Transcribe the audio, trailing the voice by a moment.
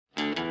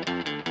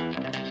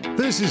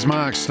This is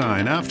Mark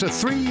Steyn. After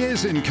 3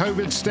 years in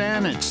COVID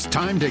Stan, it's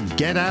time to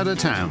get out of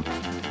town.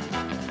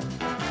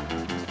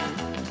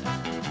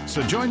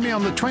 So join me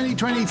on the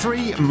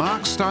 2023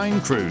 Mark Steyn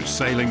cruise,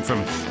 sailing from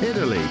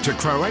Italy to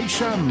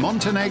Croatia,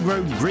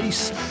 Montenegro,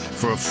 Greece,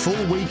 for a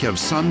full week of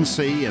sun,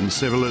 sea and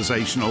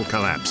civilizational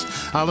collapse.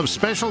 I'll have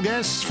special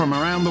guests from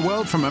around the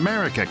world, from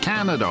America,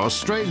 Canada,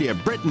 Australia,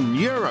 Britain,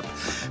 Europe,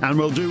 and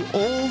we'll do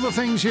all the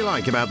things you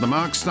like about the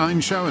Mark Steyn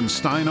Show and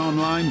Steyn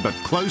Online, but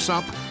close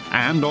up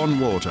and on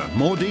water.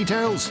 More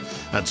details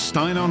at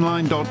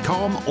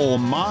steynonline.com or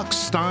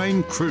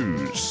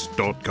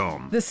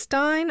marksteincruise.com. The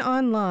Steyn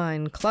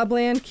Online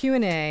Clubland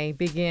Q&A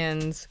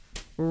begins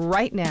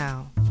right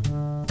now.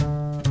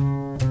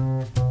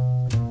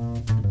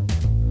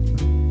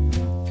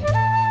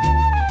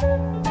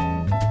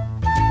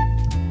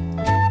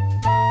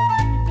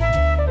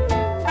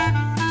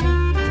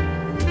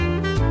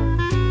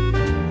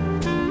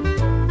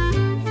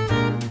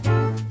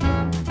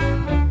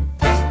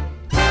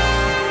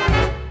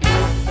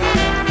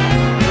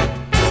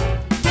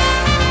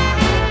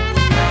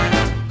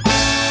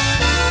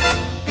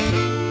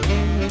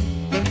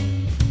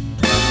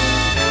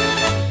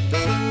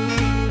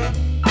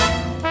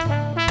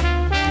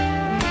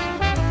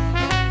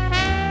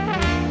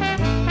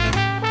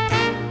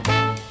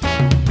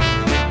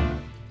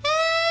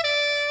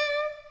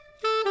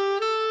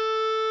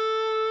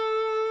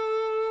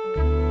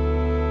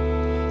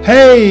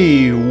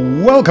 Hey,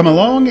 welcome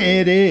along.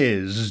 It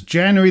is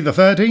January the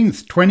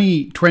 13th,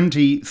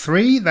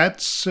 2023.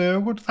 That's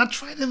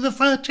Friday the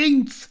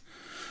 13th.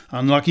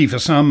 Unlucky for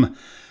some,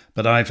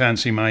 but I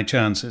fancy my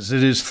chances.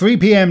 It is 3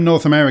 p.m.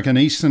 North American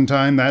Eastern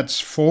Time. That's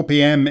 4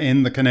 p.m.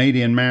 in the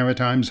Canadian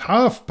Maritimes,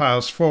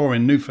 4:30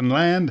 in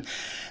Newfoundland,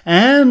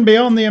 and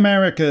beyond the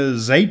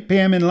Americas, 8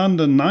 p.m. in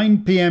London,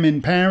 9 p.m.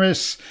 in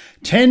Paris,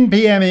 10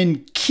 p.m.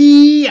 in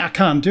Kiev. I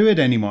can't do it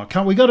anymore.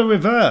 We got to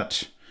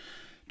revert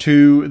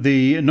to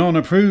the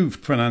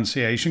non-approved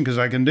pronunciation, because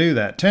I can do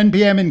that. 10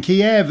 p.m. in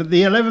Kiev,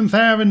 the 11th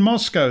hour in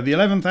Moscow, the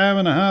 11th hour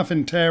and a half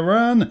in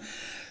Tehran.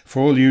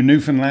 For all you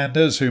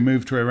Newfoundlanders who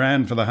moved to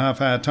Iran for the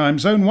half-hour time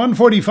zone,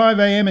 1:45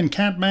 a.m. in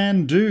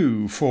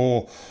Kathmandu.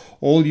 For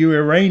all you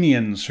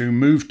Iranians who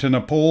moved to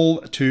Nepal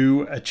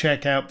to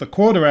check out the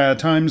quarter-hour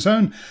time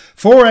zone,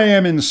 4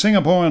 a.m. in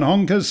Singapore and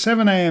Hong Kong,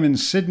 7 a.m. in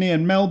Sydney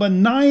and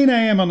Melbourne, 9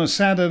 a.m. on a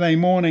Saturday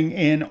morning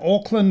in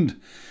Auckland,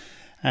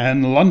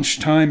 and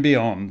lunchtime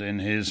beyond in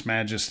His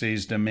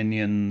Majesty's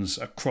dominions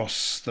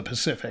across the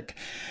Pacific.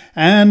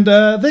 And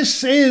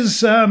this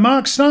is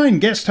Mark Steyn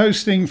guest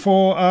hosting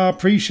for our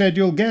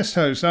pre-scheduled guest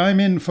host. I'm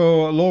in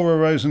for Laura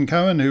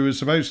Rosen-Cohen, who was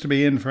supposed to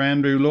be in for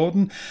Andrew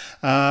Lawton,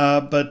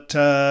 but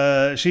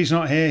she's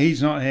not here,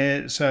 he's not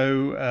here.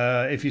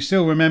 So if you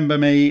still remember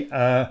me,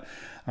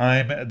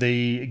 I'm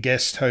the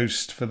guest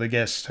host for the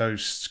guest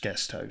host's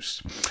guest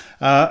host.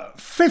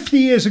 50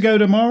 years ago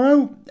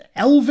tomorrow,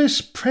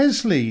 Elvis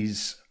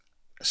Presley's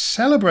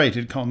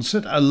celebrated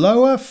concert,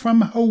 Aloha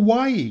from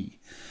Hawaii,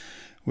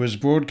 was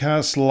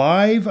broadcast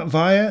live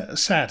via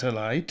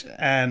satellite,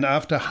 and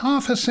after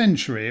half a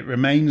century it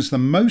remains the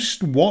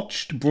most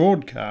watched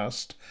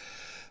broadcast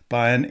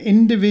by an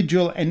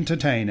individual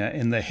entertainer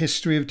in the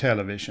history of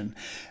television.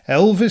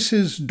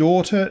 Elvis's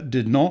daughter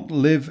did not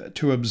live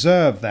to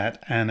observe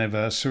that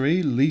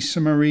anniversary. Lisa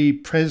Marie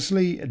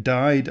Presley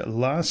died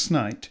last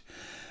night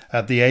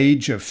at the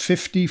age of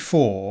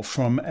 54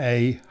 from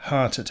a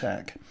heart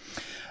attack.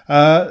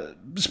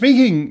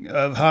 Speaking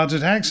of heart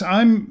attacks,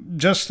 I'm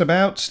just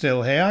about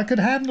still here. I could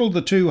handle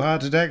the 2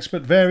 heart attacks,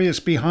 but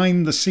various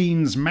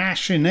behind-the-scenes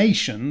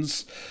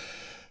machinations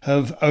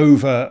have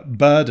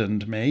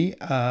overburdened me.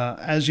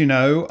 As you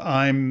know,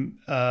 I'm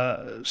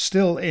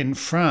still in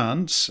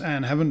France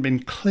and haven't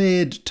been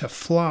cleared to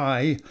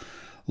fly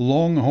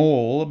long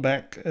haul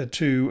back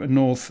to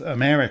North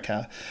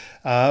America.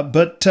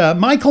 But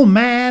Michael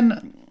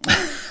Mann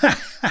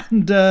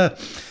and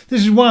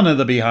this is one of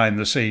the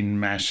behind-the-scene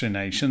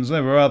machinations.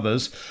 There were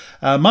others.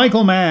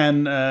 Michael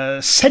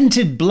Mann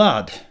scented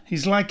blood.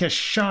 He's like a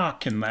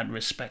shark in that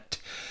respect.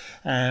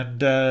 And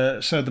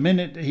so the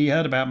minute he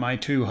heard about my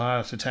 2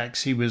 heart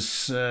attacks, he was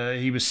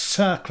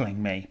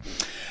circling me.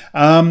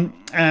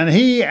 And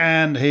he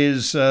and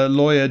his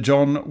lawyer,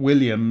 John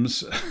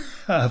Williams,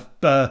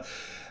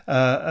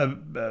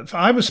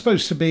 I was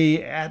supposed to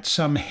be at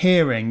some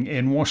hearing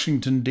in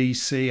Washington,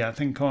 D.C., I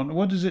think on,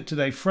 what is it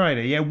today,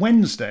 Friday? Yeah,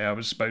 Wednesday I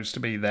was supposed to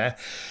be there.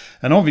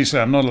 And obviously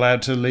I'm not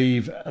allowed to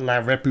leave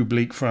La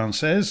République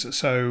Française,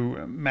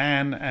 so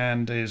Mann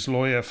and his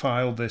lawyer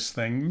filed this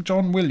thing.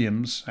 John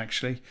Williams,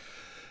 actually.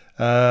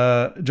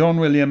 John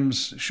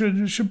Williams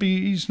should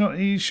be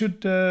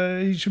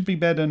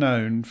better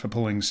known for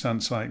pulling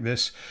stunts like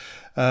this.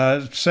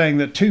 Saying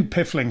that 2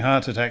 piffling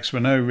heart attacks were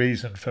no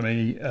reason for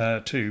me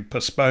to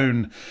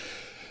postpone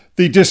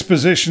the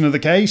disposition of the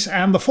case.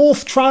 And the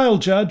 4th trial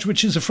judge,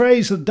 which is a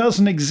phrase that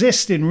doesn't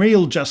exist in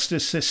real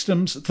justice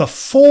systems, the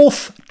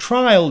 4th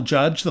trial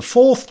judge,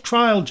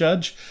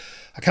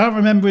 I can't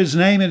remember his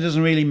name, it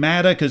doesn't really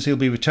matter because he'll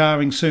be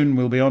retiring soon,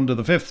 we'll be on to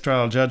the 5th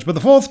trial judge, but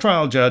the 4th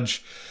trial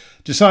judge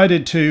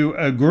decided to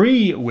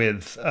agree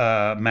with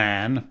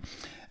Mann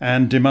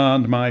and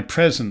demand my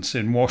presence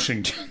in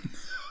Washington.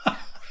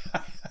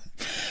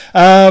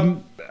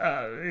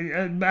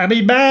 I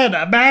mean,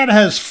 man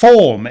has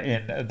form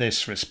in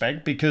this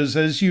respect because,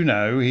 as you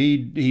know,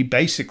 he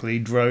basically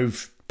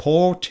drove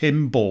poor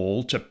Tim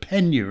Ball to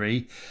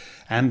penury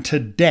and to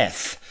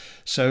death.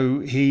 So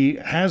he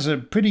has a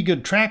pretty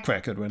good track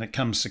record when it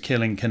comes to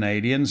killing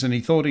Canadians, and he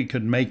thought he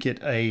could make it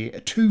a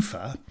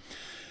twofer.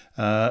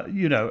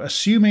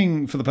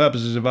 Assuming for the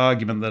purposes of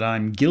argument that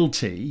I'm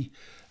guilty,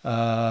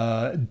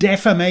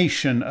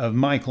 defamation of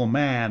Michael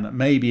Mann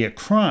may be a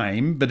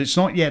crime, but it's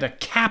not yet a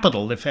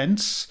capital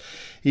offence,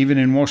 even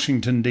in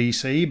Washington,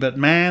 D.C. But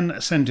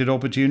Mann scented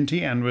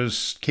opportunity and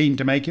was keen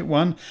to make it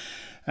one.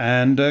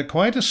 And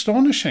quite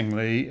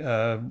astonishingly,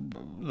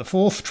 the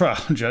fourth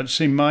trial judge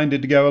seemed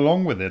minded to go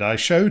along with it. I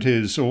showed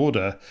his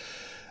order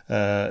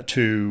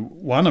to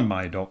one of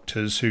my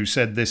doctors who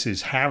said this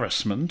is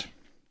harassment.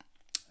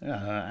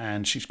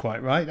 And she's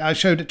quite right. I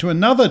showed it to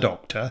another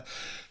doctor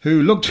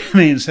who looked at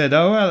me and said,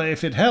 oh, well,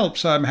 if it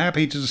helps, I'm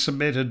happy to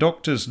submit a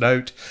doctor's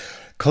note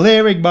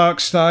clearing Mark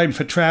Steyn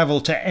for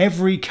travel to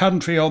every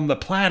country on the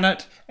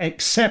planet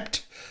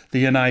except the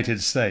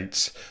United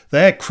States.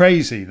 They're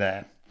crazy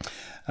there.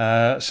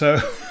 So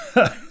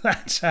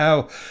that's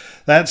how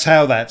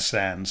that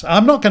stands.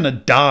 I'm not going to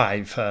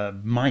die for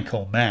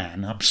Michael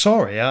Mann. I'm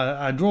sorry.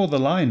 I draw the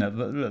line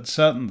at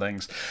certain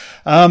things.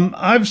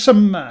 I've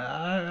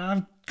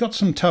got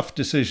some tough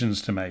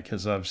decisions to make,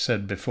 as I've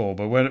said before,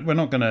 but we're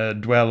not going to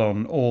dwell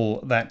on all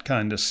that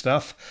kind of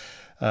stuff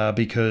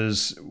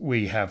because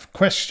we have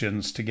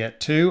questions to get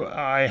to.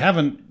 I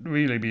haven't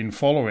really been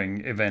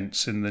following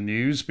events in the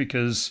news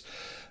because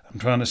I'm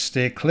trying to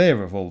steer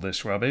clear of all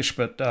this rubbish,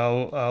 but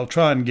I'll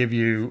try and give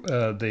you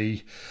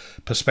the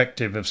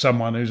perspective of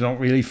someone who's not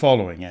really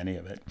following any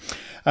of it.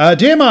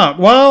 Dear Mark,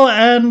 while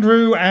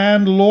Andrew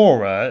and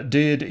Laura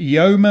did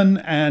yeoman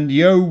and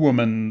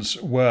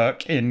yeowoman's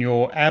work in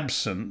your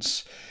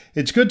absence,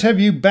 it's good to have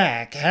you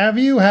back. Have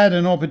you had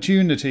an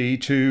opportunity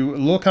to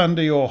look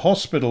under your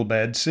hospital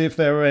bed, see if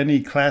there are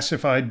any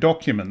classified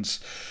documents?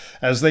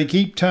 As they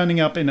keep turning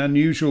up in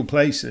unusual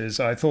places,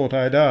 I thought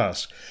I'd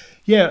ask.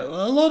 Yeah,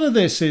 a lot of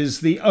this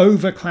is the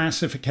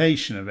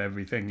overclassification of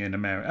everything in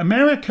America.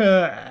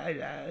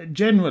 America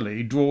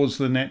generally draws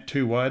the net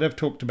too wide. I've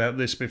talked about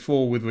this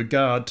before with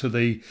regard to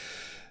the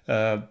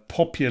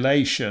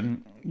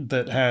population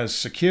that has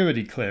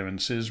security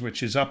clearances,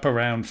 which is up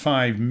around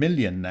 5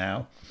 million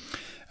now.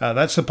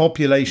 That's the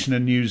population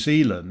of New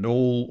Zealand,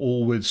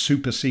 all with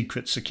super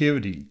secret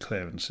security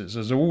clearances.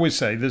 As I always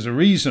say, there's a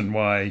reason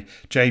why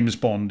James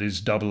Bond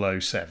is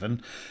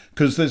 007,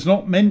 because there's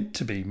not meant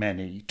to be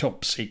many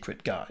top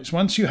secret guys.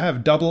 Once you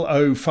have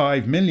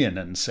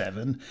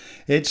 005,000,007,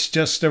 it's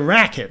just a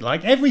racket,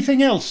 like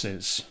everything else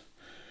is.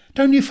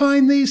 Don't you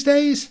find these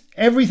days?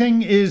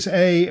 Everything is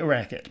a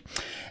racket.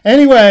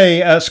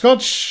 Anyway, Scott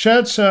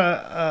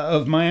Scherzer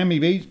of Miami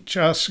Beach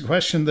asks a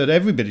question that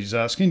everybody's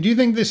asking. Do you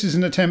think this is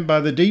an attempt by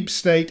the deep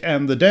state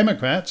and the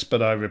Democrats,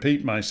 but I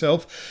repeat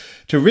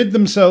myself, to rid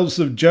themselves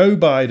of Joe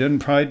Biden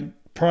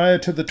prior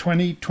to the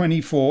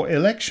 2024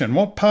 election?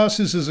 What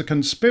passes as a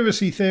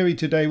conspiracy theory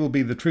today will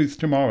be the truth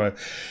tomorrow.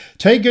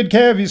 Take good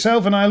care of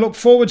yourself, and I look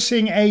forward to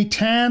seeing a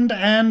tanned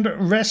and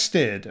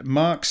rested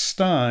Mark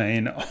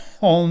Steyn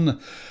on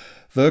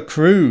the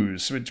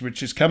cruise,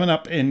 which is coming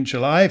up in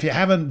July. If you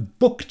haven't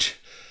booked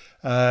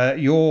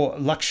your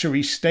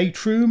luxury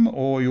stateroom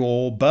or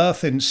your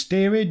berth in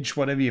steerage,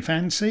 whatever you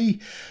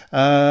fancy,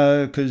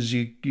 because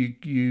you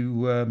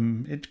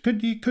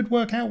could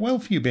work out well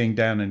for you being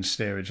down in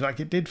steerage,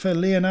 like it did for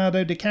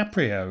Leonardo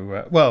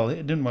DiCaprio. Well,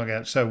 it didn't work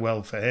out so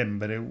well for him,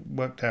 but it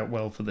worked out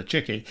well for the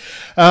chickie.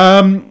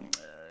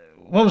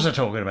 What was I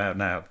talking about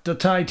now? The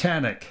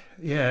Titanic.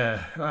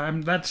 Yeah,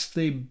 that's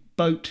the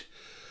boat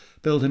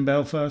built in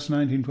Belfast,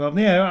 1912.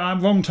 Yeah,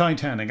 I'm wrong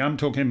Titanic. I'm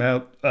talking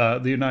about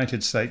the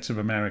United States of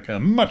America, a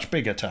much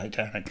bigger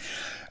Titanic.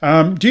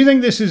 Do you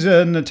think this is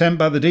an attempt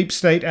by the deep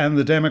state and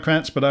the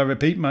Democrats, but I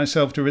repeat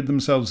myself, to rid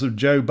themselves of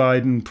Joe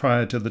Biden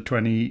prior to the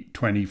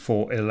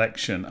 2024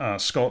 election?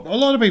 Asked Scott. A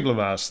lot of people have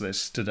asked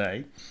this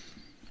today.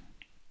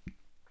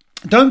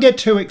 Don't get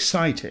too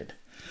excited.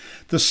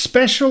 The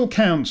special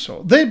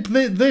counsel,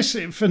 this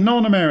for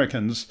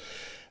non-Americans,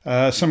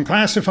 some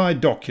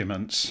classified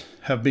documents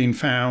have been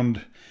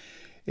found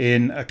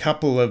in a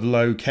couple of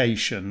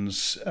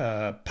locations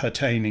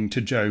pertaining to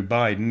Joe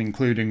Biden,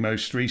 including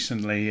most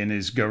recently in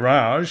his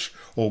garage,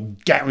 or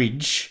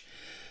garage,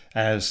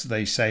 as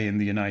they say in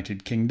the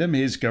United Kingdom.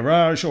 His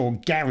garage or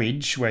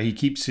garage, where he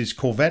keeps his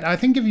Corvette. I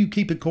think if you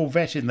keep a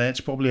Corvette in there,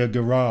 it's probably a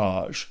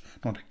garage,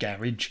 not a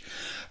garage.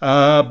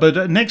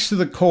 But next to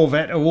the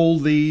Corvette are all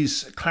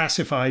these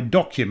classified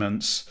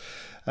documents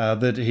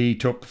that he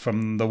took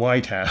from the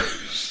White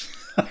House.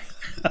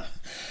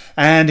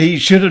 And he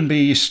shouldn't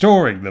be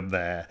storing them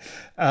there.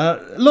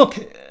 Look,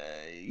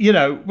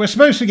 we're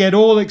supposed to get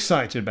all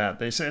excited about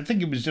this. I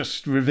think it was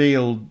just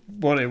revealed,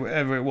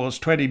 whatever it was,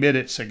 20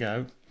 minutes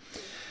ago.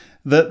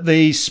 that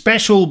the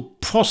special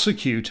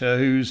prosecutor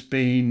who's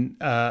been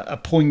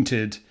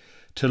appointed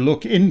to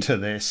look into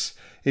this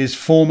is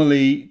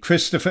formerly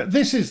Christopher.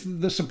 This is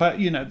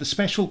the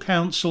special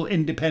counsel,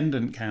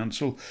 independent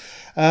counsel.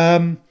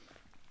 Well,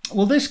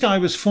 this guy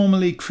was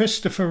formerly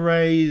Christopher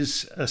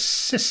Wray's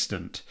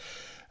assistant.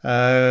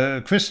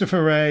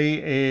 Christopher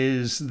Wray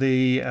is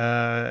the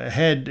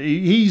head.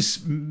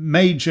 He's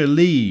Major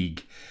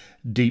League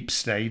Deep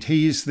State.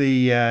 He's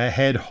the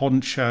head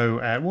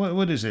honcho at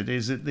what is it?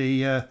 Is it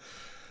the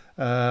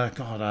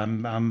God?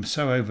 I'm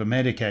so over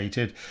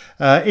medicated.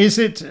 Is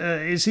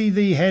he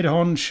the head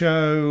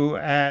honcho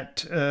at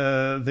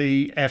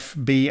the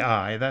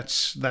FBI?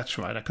 That's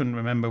right. I couldn't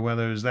remember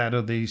whether it was that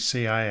or the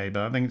CIA,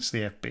 but I think it's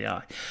the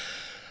FBI.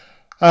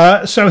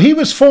 So he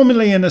was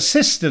formerly an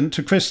assistant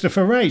to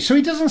Christopher Wray. So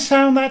he doesn't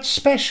sound that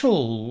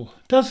special,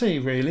 does he,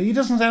 really? He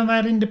doesn't sound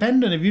that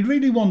independent. If you'd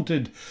really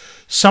wanted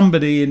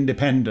somebody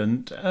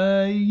independent,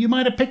 you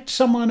might have picked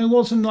someone who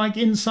wasn't like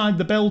inside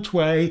the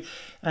Beltway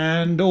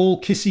and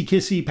all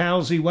kissy-kissy,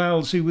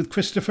 palsy-walsy with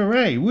Christopher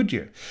Wray, would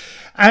you?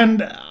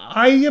 And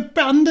I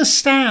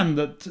understand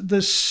that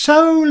there's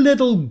so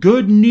little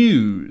good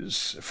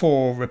news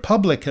for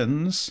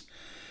Republicans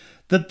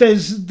that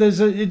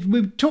did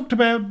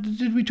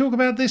we talk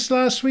about this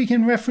last week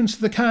in reference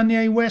to the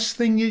Kanye West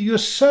thing? You're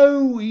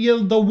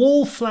the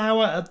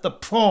wallflower at the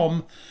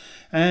prom,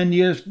 and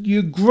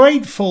you're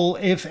grateful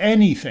if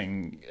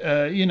anything.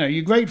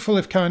 You're grateful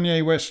if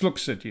Kanye West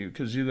looks at you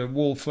because you're the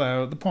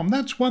wallflower at the prom.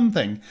 That's one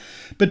thing.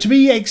 But to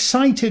be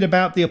excited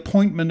about the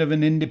appointment of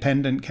an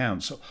independent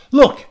counsel.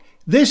 Look,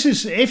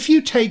 if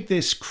you take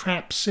this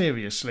crap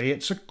seriously,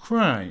 it's a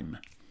crime.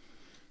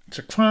 It's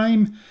a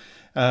crime.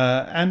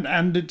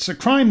 And it's a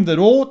crime that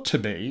ought to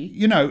be,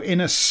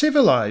 in a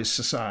civilized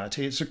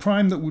society, it's a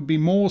crime that would be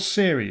more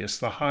serious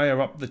the higher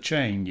up the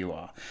chain you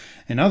are.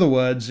 In other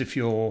words, if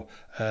you're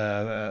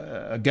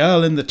a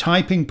girl in the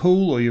typing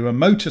pool or you're a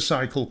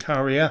motorcycle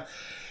courier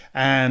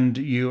and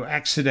you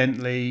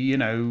accidentally,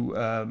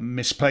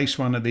 misplace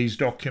one of these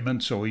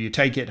documents or you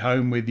take it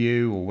home with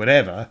you or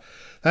whatever,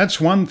 that's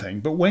one thing.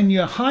 But when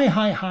you're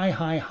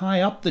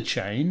high up the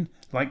chain,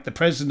 like the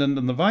president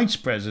and the vice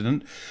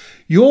president,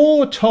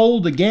 you're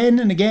told again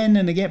and again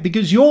and again,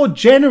 because you're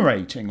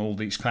generating all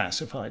these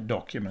classified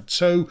documents.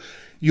 So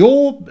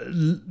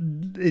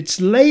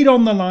it's laid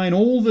on the line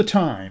all the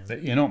time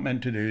that you're not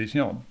meant to do this.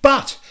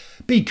 But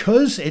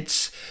because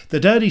it's the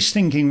dirty,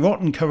 stinking,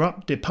 rotten,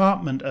 corrupt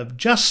Department of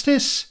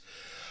Justice,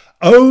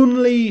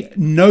 only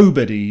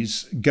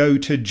nobodies go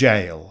to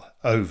jail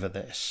over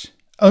this.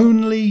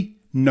 Only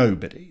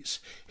nobodies.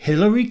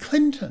 Hillary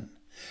Clinton.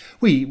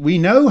 We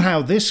know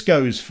how this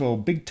goes for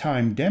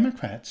big-time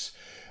Democrats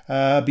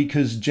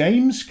because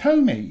James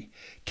Comey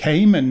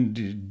came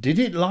and did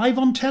it live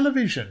on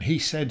television. He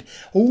said,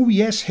 oh,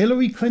 yes,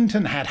 Hillary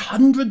Clinton had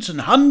hundreds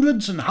and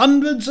hundreds and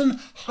hundreds and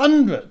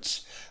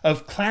hundreds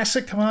of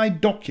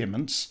classified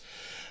documents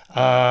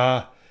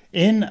on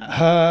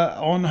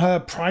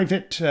her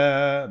private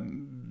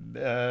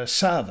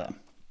server.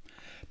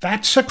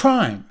 That's a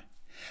crime.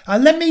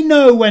 Let me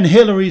know when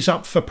Hillary's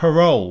up for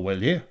parole,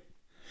 will you?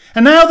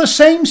 And now the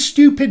same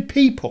stupid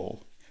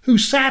people who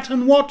sat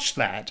and watched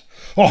that.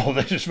 Oh,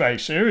 this is very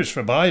serious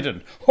for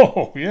Biden.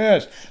 Oh,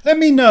 yes. Let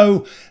me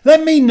know,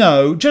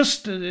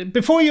 just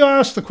before you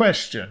ask the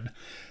question,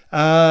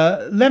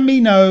 let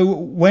me know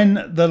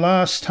when the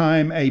last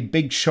time a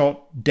big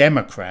shot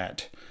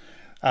Democrat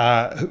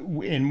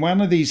in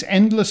one of these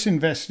endless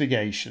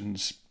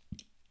investigations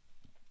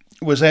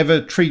was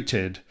ever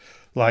treated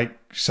like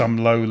some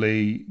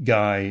lowly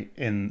guy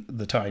in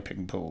the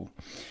typing pool.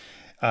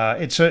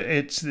 It's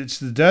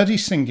the dirty,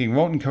 stinking,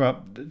 rotten,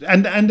 corrupt,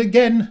 and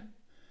again,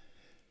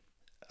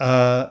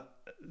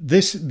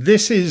 this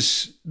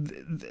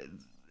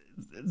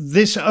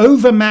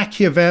over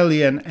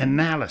Machiavellian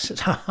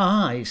analysis.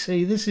 You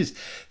see, this is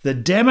the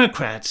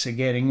Democrats are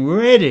getting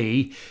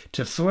ready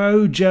to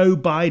throw Joe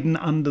Biden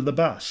under the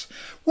bus.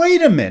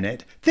 Wait a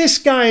minute, this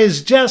guy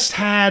has just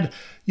had,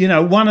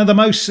 one of the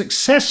most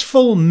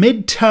successful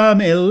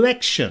midterm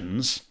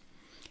elections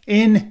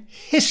in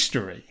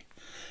history.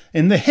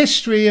 In the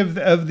history of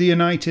the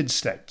United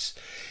States.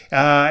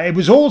 It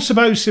was all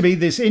supposed to be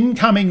this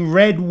incoming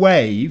red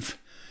wave,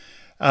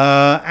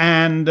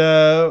 and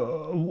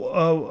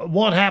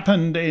what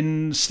happened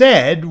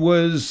instead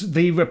was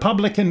the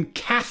Republican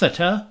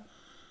catheter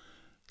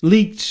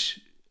leaked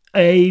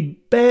a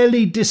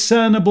barely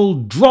discernible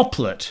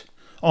droplet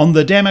on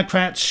the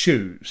Democrats'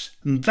 shoes.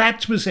 And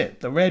that was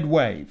it, the red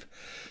wave.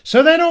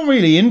 So they're not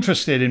really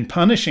interested in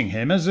punishing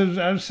him. As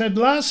I've said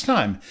last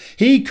time,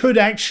 he could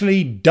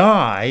actually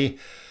die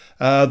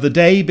the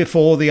day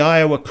before the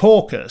Iowa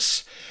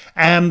caucus,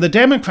 and the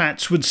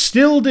Democrats would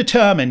still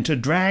determine to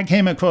drag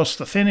him across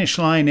the finish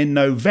line in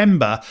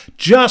November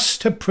just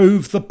to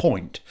prove the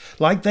point,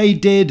 like they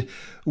did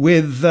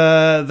with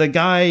the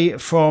guy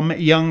from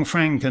Young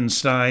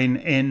Frankenstein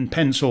in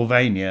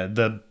Pennsylvania,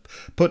 the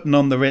putting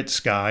on the Ritz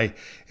guy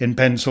in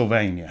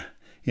Pennsylvania,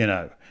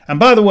 And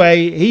by the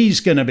way,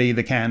 he's going to be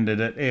the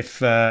candidate if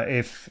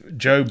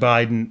Joe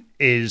Biden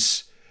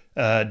is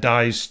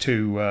dies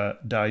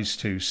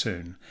too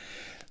soon.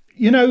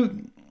 You know,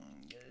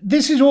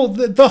 this is all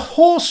the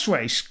horse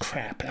race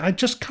crap. I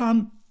just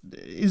can't.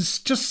 Is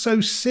just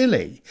so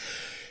silly.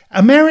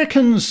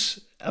 Americans,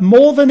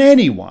 more than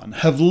anyone,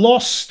 have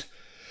lost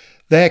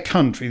their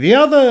country. The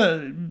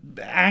other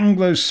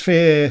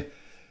Anglosphere,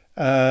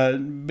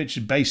 which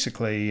is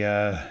basically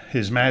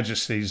His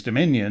Majesty's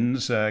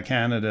dominions,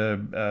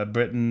 Canada,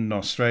 Britain,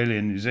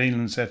 Australia, New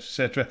Zealand, etc.,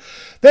 etc.,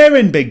 they're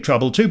in big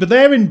trouble too, but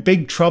they're in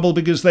big trouble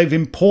because they've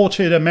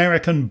imported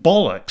American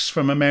bollocks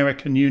from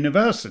American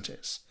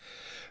universities,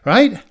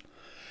 right?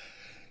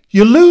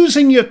 You're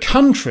losing your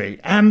country,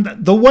 and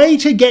the way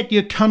to get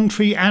your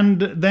country, and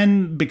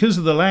then because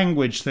of the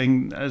language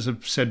thing, as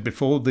I've said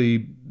before,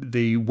 the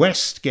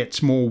West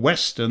gets more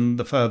Western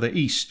the further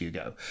east you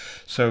go.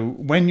 So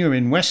when you're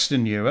in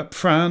Western Europe,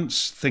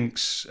 France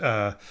thinks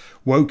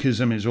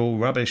wokeism is all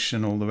rubbish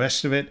and all the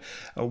rest of it.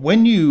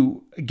 When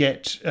you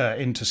get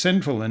into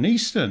Central and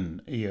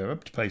Eastern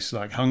Europe, places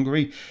like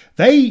Hungary,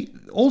 they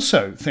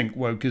also think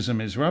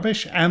wokeism is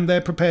rubbish and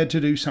they're prepared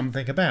to do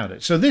something about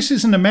it. So this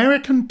is an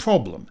American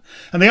problem.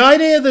 And the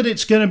idea that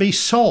it's going to be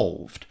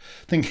solved,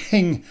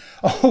 thinking,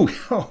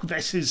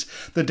 this is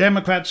the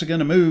Democrats are going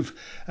to move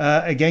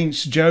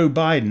against Joe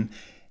Biden.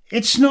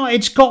 It's not.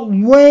 It's got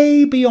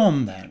way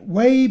beyond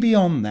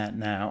that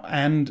now.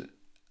 And,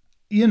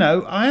 you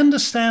know, I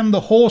understand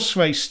the horse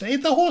race.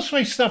 The horse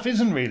race stuff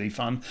isn't really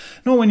fun,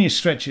 not when you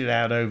stretch it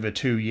out over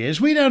 2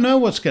 years. We don't know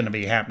what's going to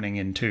be happening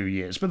in 2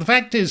 years. But the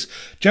fact is,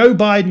 Joe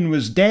Biden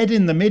was dead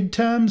in the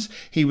midterms.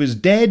 He was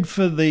dead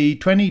for the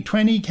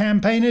 2020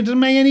 campaign. It doesn't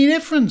make any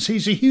difference.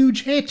 He's a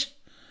huge hit.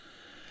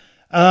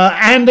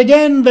 And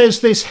again,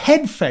 there's this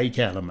head fake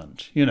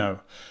element, you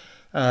know.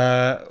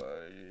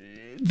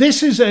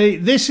 This is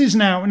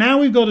now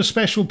we've got a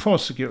special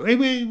prosecutor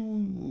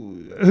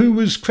who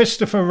was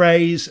Christopher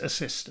Wray's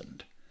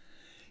assistant.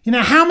 You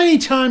know, how many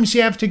times do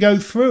you have to go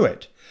through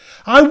it?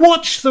 I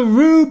watched the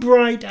Rube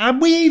Wright,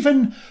 and we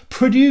even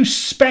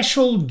produced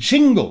special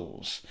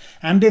jingles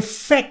and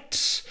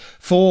effects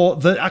for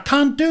I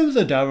can't do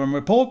the Durham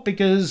report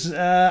because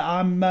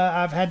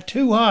I've had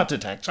 2 heart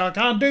attacks. So I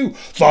can't do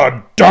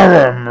the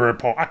Durham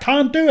report. I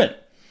can't do it.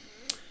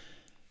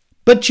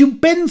 But you've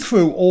been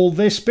through all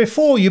this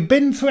before. You've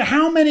been through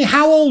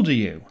how old are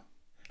you?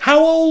 How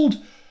old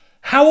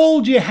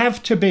do you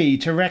have to be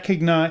to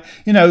recognise,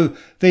 you know,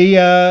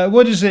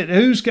 what is it?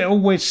 Who's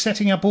always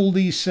setting up all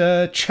these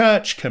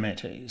church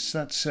committees?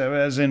 That's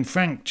as in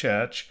Frank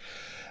Church.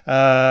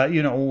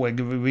 We're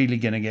really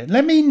going to get.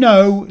 Let me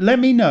know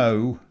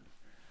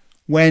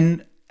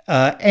when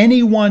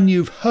anyone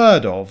you've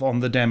heard of on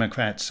the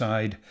Democrat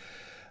side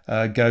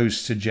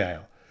goes to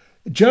jail.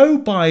 Joe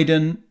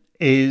Biden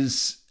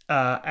is.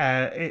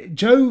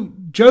 Joe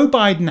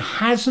Biden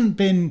hasn't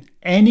been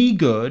any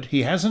good.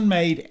 He hasn't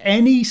made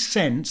any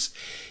sense.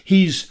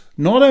 He's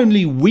not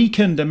only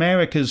weakened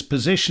America's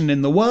position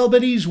in the world,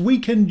 but he's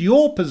weakened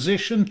your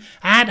position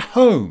at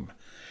home.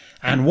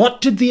 And what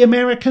did the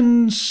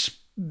Americans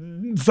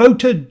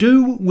voter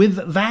do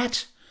with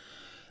that?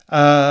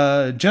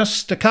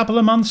 Just a couple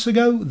of months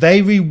ago,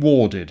 they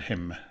rewarded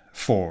him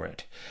for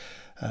it.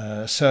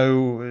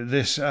 So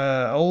this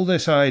all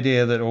this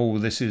idea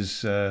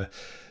that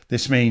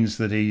this means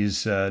that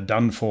he's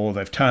done for,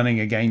 they're turning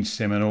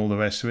against him and all the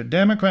rest of it.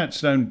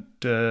 Democrats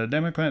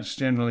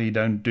generally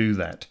don't do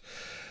that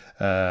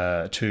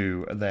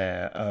to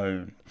their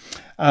own.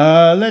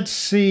 Let's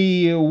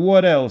see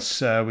what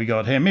else we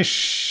got here.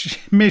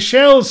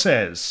 Michelle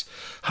says,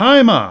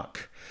 "Hi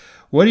Mark,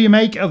 what do you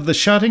make of the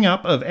shutting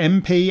up of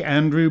MP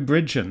Andrew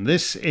Bridgen?"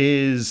 This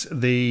is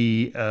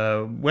the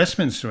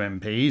Westminster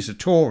MP. He's a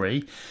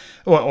Tory.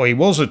 Or he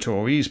was a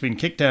Tory. He's been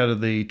kicked out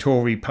of the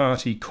Tory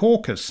party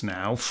caucus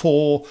now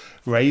for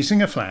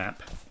raising a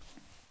flap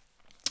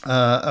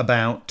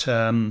about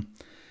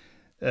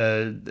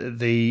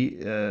those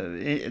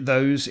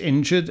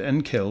injured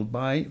and killed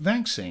by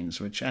vaccines,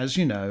 which, as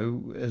you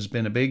know, has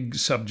been a big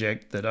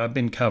subject that I've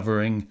been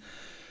covering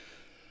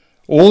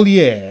all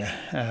year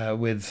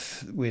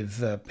with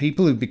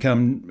people who've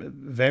become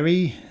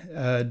very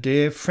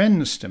dear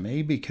friends to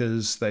me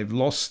because they've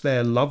lost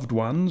their loved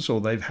ones or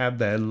they've had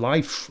their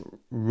life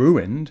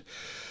ruined.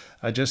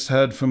 I just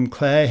heard from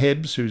Claire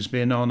Hibbs, who's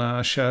been on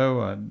our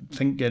show, I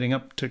think getting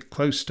up to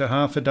close to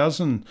half a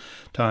dozen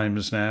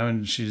times now,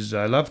 and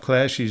I love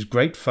Claire, she's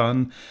great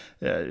fun,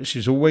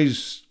 she's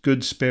always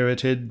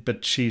good-spirited,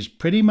 but she's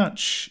pretty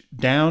much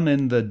down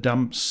in the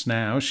dumps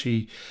now.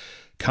 She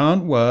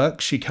can't work,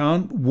 she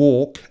can't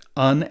walk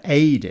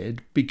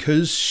unaided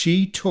because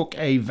she took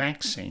a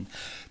vaccine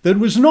that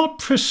was not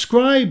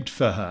prescribed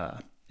for her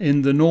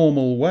in the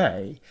normal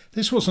way.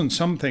 This wasn't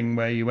something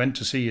where you went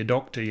to see your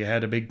doctor, you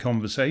had a big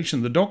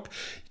conversation.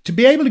 To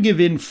be able to give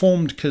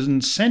informed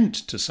consent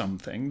to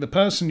something, the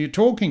person you're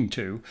talking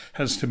to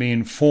has to be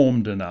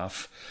informed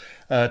enough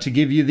to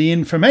give you the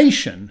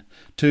information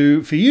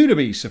for you to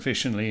be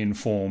sufficiently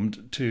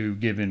informed to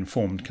give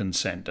informed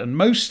consent. And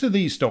most of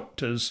these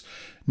doctors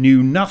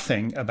knew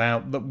nothing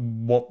about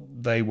what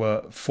they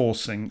were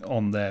forcing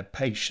on their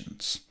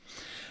patients.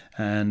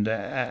 And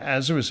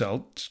as a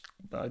result,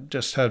 I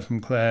just heard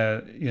from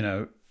Claire,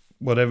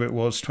 whatever it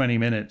was, 20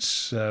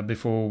 minutes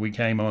before we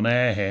came on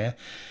air here.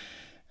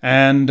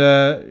 And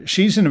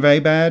she's in a very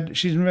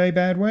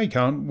bad way.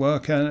 Can't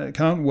walk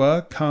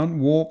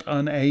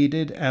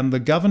unaided, and the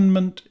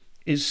government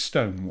is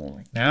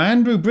stonewalling. Now,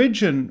 Andrew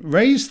Bridgen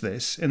raised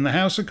this in the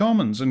House of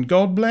Commons, and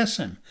God bless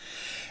him.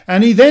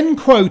 And he then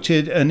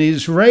quoted an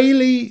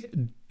Israeli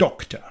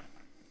doctor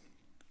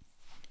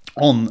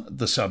on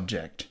the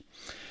subject.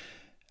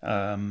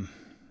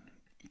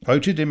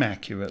 Quoted him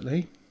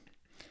accurately,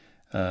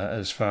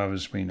 as far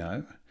as we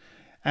know.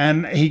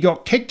 And he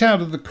got kicked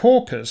out of the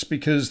caucus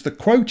because the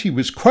quote he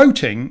was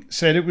quoting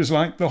said it was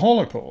like the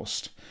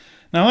Holocaust.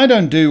 Now, I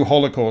don't do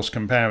Holocaust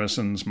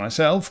comparisons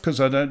myself because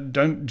I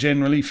don't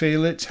generally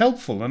feel it's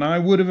helpful, and I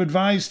would have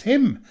advised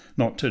him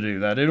not to do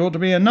that. It ought to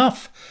be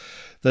enough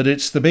that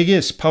it's the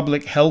biggest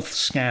public health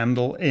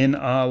scandal in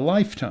our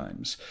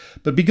lifetimes.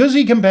 But because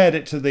he compared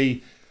it to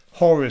the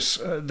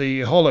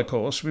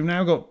Holocaust, we've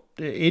now got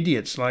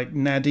idiots like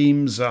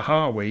Nadim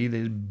Zahawi,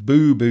 the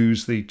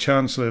boo-boos, the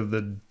Chancellor of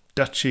the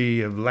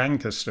Duchy of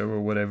Lancaster or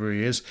whatever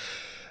he is.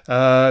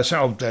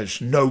 So there's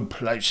no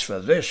place for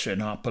this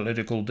in our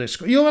political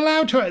discourse. You're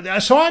allowed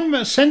to. So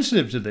I'm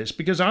sensitive to this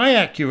because I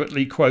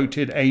accurately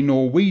quoted a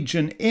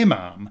Norwegian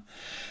imam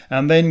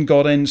and then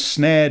got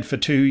ensnared for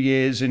 2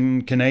 years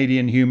in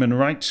Canadian Human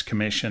Rights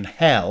Commission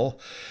hell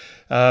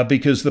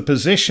because the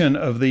position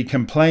of the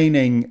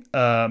complaining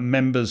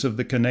members of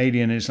the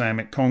Canadian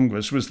Islamic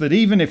Congress was that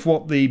even if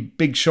what the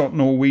big shot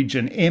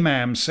Norwegian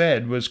imam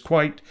said was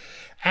quite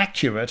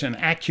accurate and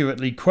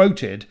accurately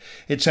quoted,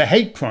 it's a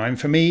hate crime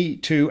for me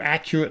to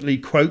accurately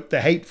quote the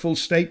hateful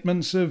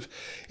statements of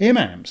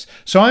imams.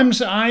 So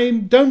I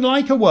don't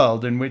like a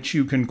world in which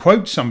you can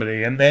quote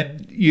somebody and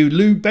then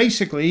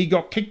basically he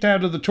got kicked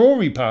out of the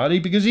Tory party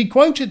because he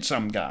quoted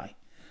some guy.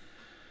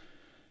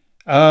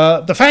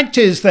 The fact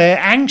is they're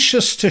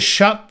anxious to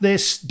shut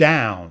this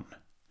down.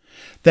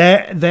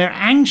 They're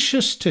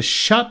anxious to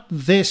shut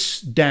this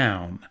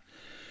down.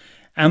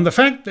 And the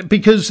fact that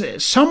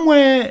because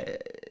somewhere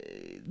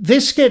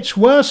this gets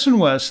worse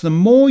and worse the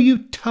more you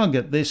tug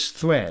at this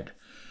thread.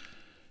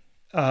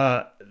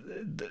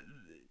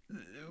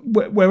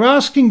 We're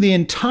asking the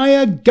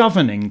entire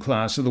governing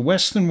class of the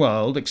Western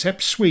world,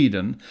 except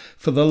Sweden,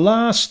 for the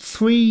last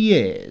 3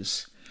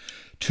 years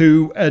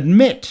to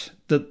admit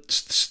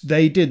that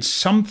they did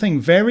something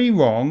very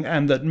wrong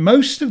and that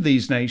most of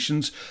these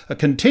nations are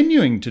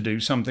continuing to do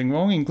something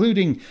wrong,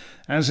 including,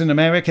 as in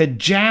America,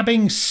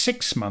 jabbing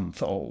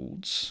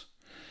 6-month-olds.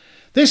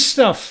 This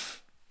stuff,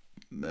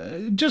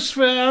 I'll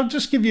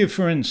just give you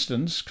for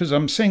instance, because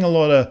I'm seeing a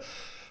lot of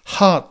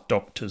heart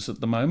doctors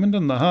at the moment,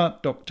 and the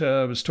heart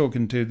doctor I was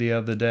talking to the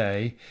other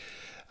day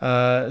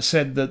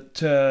said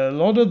that a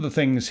lot of the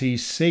things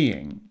he's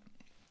seeing,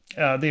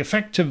 the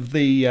effect of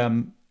the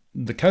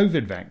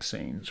COVID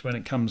vaccines when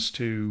it comes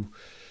to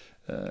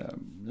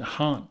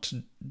heart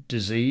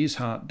disease,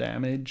 heart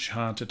damage,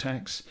 heart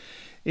attacks,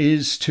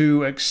 is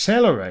to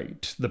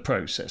accelerate the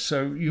process.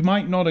 So you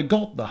might not have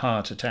got the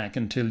heart attack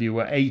until you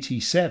were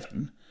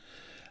 87,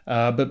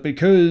 but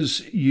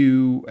because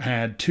you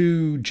had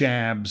 2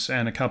 jabs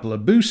and a couple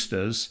of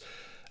boosters,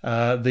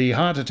 the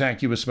heart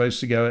attack you were supposed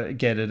to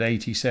get at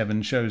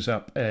 87 shows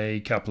up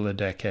a couple of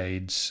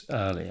decades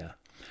earlier.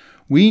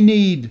 We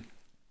need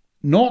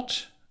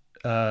not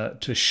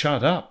to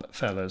shut up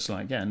fellas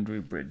like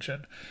Andrew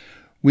Bridgen.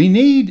 We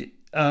need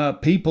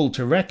people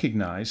to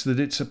recognise that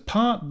it's a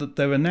part that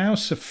there are now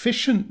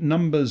sufficient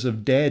numbers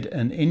of dead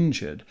and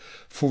injured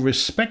for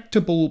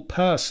respectable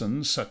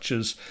persons, such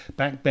as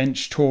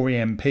backbench Tory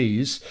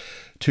MPs,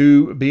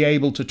 to be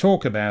able to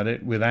talk about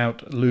it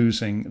without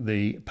losing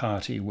the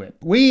party whip.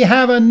 We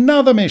have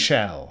another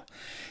Michelle.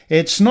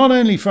 It's not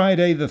only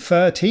Friday the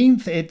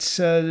 13th, it's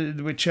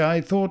which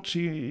I thought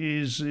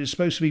is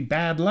supposed to be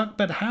bad luck,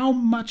 but how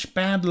much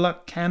bad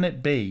luck can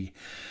it be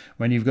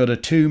when you've got a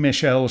 2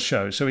 Michelle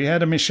show? So we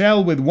had a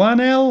Michelle with 1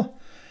 L,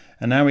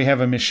 and now we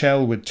have a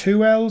Michelle with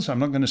 2 L's. I'm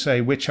not going to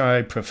say which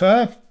I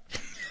prefer.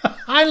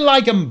 I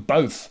like them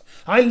both.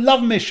 I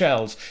love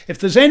Michelles. If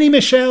there's any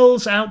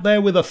Michelles out there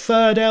with a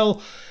 3rd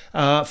L,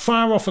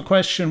 fire off a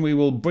question. We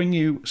will bring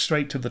you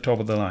straight to the top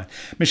of the line.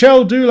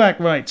 Michelle Dulac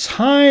writes,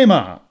 "Hi,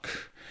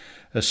 Mark.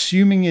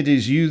 Assuming it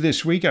is you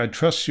this week, I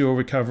trust your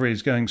recovery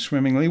is going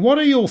swimmingly. What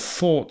are your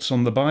thoughts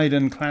on the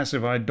Biden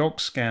classified doc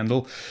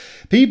scandal?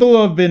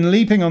 People have been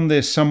leaping on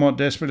this somewhat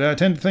desperately. I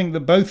tend to think that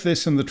both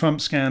this and the Trump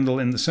scandal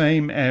in the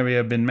same area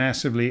have been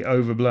massively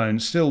overblown.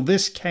 Still,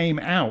 this came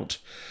out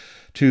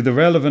to the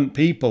relevant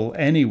people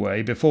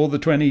anyway before the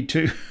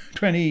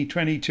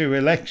 2022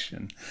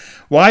 election.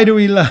 Why do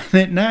we learn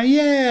it now?"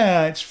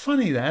 Yeah, it's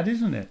funny that,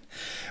 isn't it?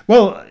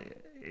 Well,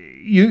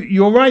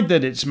 you're right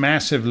that it's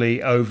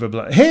massively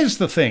overblown. Here's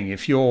the thing.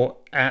 If you're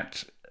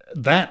at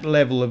that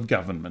level of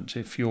government,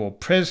 if you're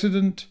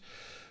president,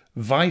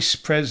 vice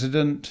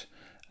president,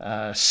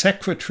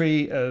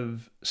 secretary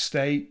of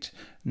state,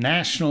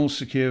 national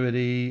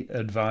security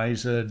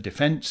advisor,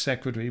 defense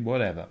secretary,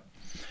 whatever,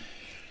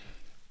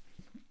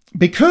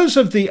 because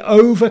of the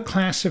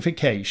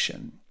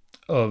overclassification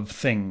of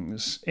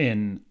things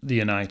in the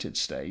United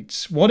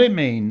States, what it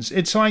means,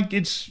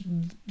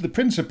 the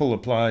principle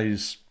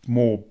applies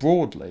more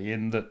broadly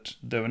in that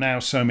there are now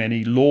so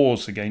many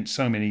laws against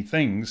so many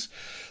things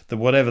that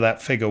whatever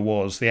that figure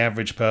was, the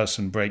average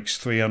person breaks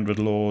 300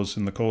 laws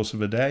in the course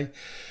of a day.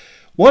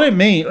 What it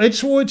means,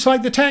 it's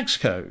like the tax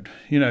code.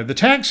 The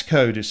tax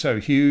code is so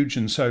huge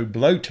and so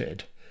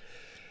bloated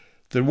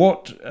that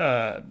what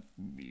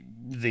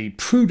the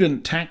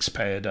prudent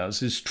taxpayer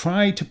does is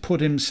try to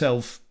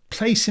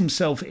place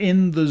himself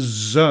in the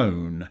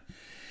zone,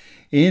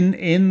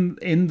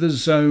 in the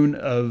zone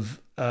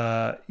of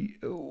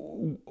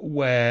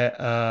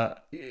where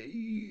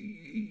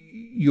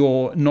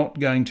you're not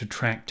going to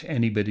attract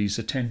anybody's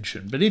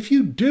attention. But if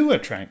you do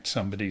attract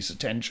somebody's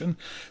attention,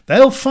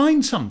 they'll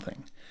find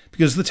something.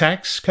 Because the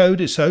tax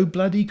code is so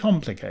bloody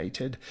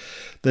complicated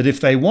that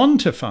if they want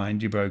to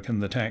find you broken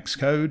the tax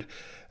code,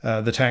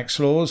 the tax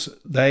laws,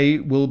 they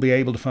will be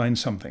able to find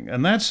something.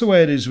 And that's the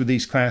way it is with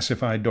these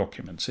classified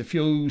documents. If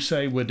you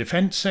say we're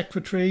defense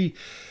secretary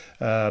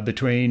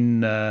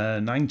between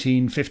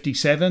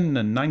 1957 and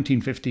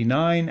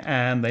 1959,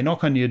 and they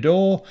knock on your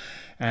door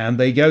and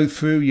they go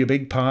through your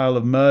big pile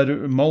of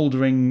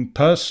mouldering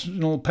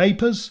personal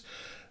papers,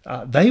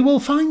 they will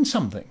find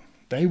something.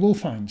 They will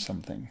find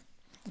something.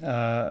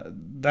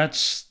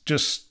 That's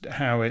just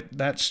how it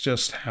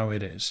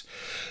is.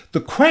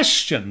 The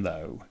question,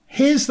 though,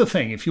 here's the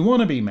thing: if you want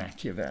to be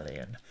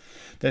Machiavellian,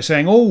 they're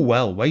saying, "Oh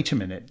well, wait a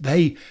minute.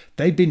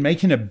 They've been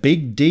making a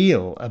big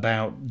deal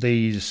about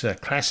these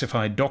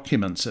classified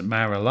documents at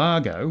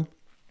Mar-a-Lago,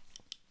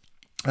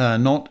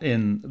 not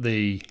in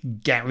the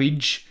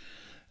garage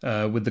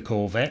with the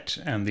Corvette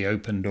and the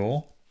open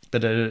door,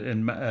 but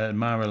in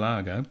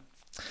Mar-a-Lago."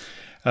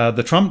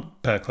 The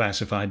Trump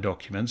classified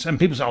documents, and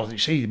people say, "Oh, you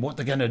see, what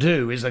they're going to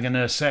do is they're going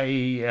to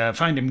say,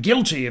 find him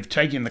guilty of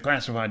taking the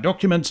classified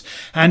documents,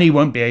 and he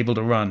won't be able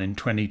to run in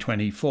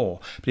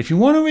 2024. But if you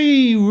want to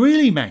be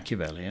really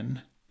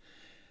Machiavellian,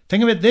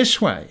 think of it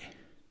this way.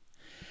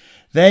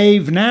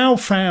 They've now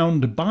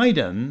found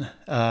Biden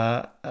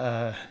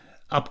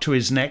up to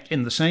his neck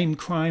in the same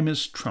crime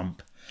as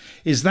Trump.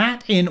 Is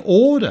that in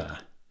order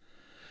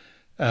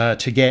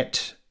to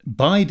get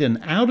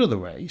Biden out of the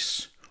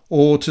race,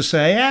 or to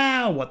say,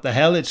 what the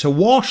hell, it's a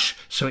wash,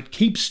 so it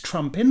keeps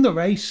Trump in the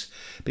race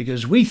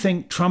because we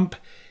think Trump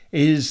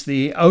is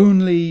the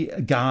only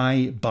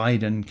guy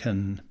Biden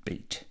can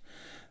beat?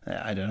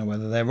 I don't know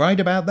whether they're right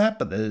about that,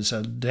 but there's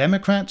a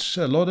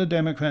lot of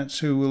Democrats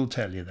who will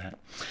tell you that.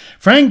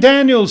 Frank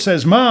Daniels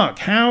says, Mark,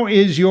 how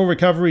is your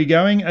recovery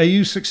going? Are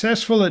you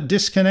successful at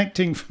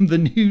disconnecting from the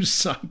news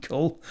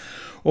cycle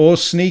or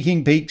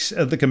sneaking peeks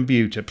at the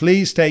computer?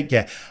 Please take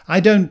care. I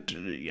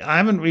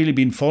haven't really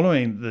been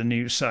following the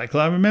news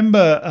cycle. I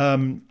remember,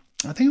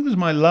 I think it was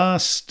my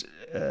last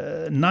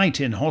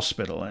night in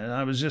hospital, and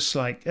I was just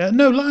like,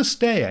 last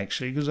day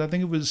actually, because I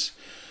think it was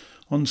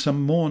on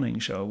some morning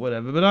show or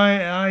whatever. But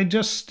I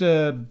just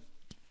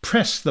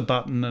pressed the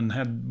button and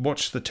had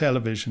watched the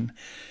television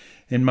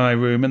in my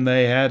room, and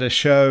they had a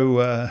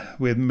show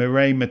with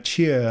Mireille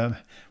Mathieu,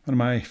 one of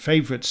my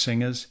favourite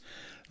singers,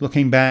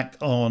 looking back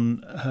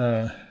on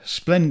her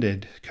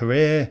splendid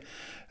career,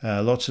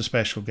 lots of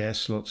special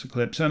guests, lots of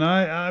clips. And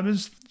I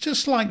was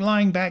just like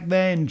lying back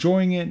there,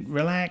 enjoying it,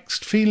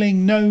 relaxed,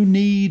 feeling no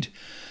need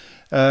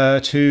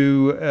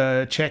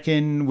to check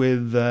in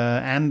with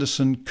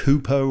Anderson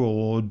Cooper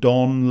or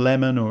Don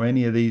Lemon or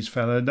any of these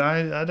fellas.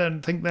 I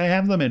don't think they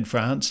have them in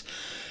France.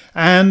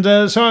 And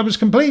so I was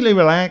completely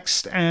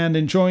relaxed and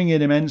enjoying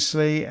it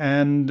immensely.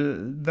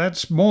 And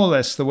that's more or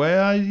less the way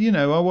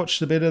I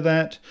watched a bit of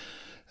that.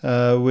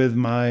 With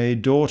my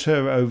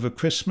daughter over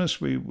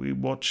Christmas, we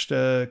watched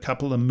a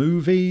couple of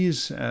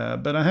movies,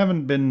 but I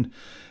haven't been.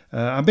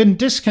 I've been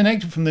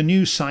disconnected from the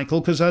news cycle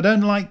because I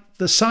don't like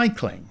the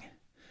cycling.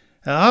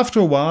 After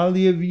a while,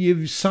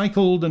 you've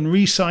cycled and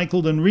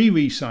recycled and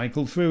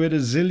re-recycled through it a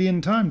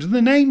zillion times, and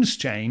the names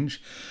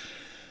change.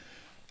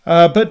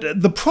 But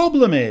the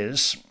problem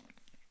is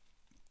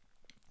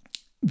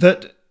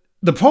the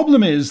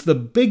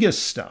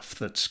biggest stuff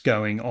that's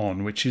going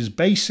on, which is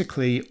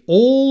basically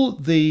all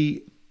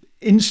the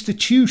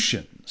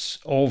institutions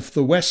of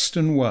the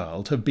Western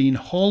world have been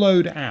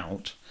hollowed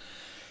out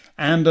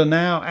and are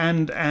now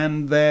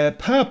and their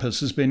purpose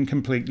has been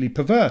completely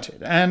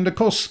perverted. And of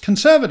course,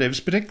 conservatives,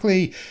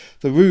 particularly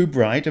the Rube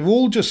right, have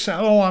all just said,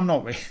 I'm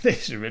not really,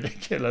 this is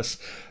ridiculous.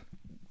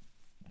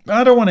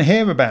 I don't want to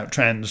hear about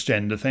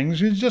transgender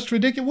things. It's just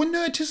ridiculous. Well,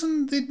 no, it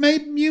isn't.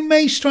 You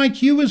may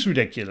strike you as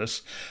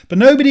ridiculous, but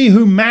nobody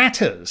who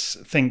matters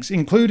thinks,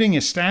 including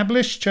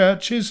established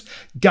churches,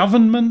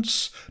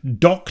 governments,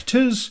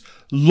 doctors,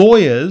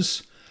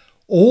 lawyers,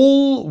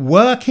 all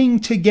working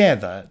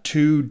together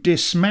to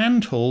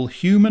dismantle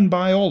human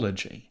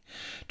biology,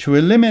 to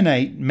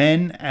eliminate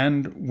men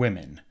and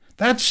women.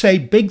 That's a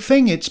big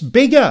thing. It's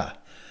bigger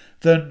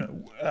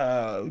than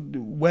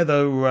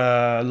whether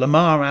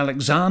Lamar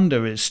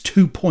Alexander is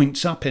 2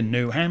 points up in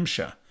New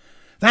Hampshire.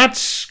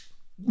 That's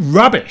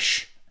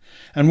rubbish.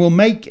 and will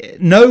make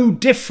no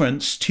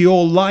difference to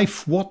your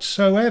life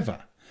whatsoever.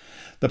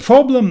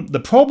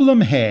 The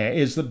problem here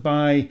is that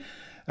by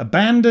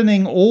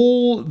abandoning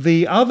all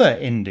the other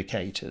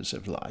indicators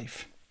of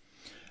life,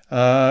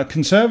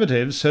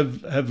 conservatives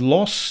have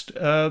lost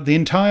the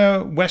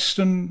entire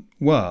Western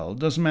world.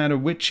 Doesn't matter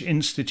which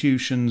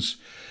institutions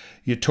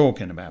you're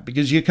talking about,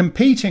 because you're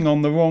competing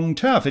on the wrong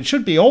turf. It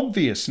should be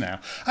obvious now.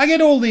 I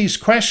get all these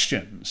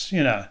questions,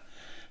 I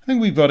think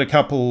we've got a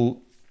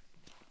couple.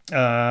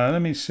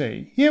 Let me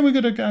see. Yeah,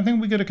 I think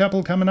we got a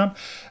couple coming up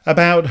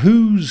about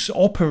who's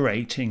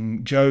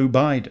operating Joe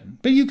Biden.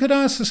 But you could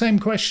ask the same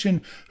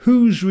question: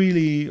 who's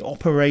really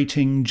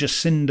operating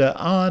Jacinda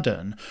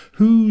Ardern?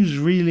 Who's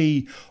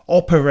really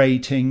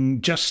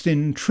operating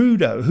Justin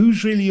Trudeau?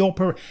 Who's really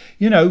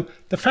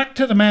the fact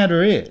of the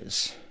matter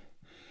is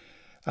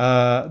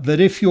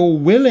that if you're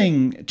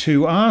willing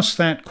to ask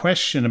that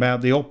question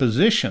about the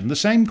opposition, the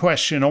same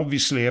question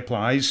obviously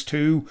applies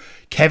to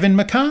Kevin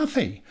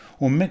McCarthy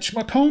or Mitch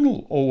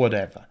McConnell or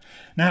whatever.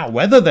 Now,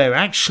 whether there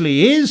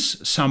actually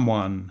is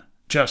someone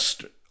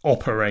just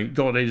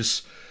got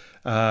his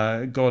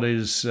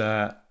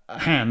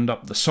hand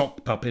up the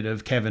sock puppet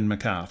of Kevin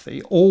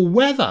McCarthy, or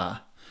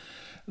whether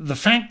the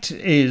fact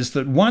is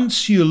that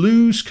once you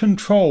lose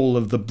control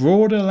of the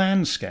broader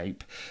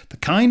landscape, the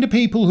kind of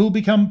people who'll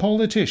become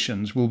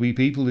politicians will be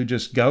people who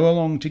just go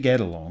along to get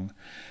along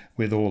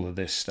with all of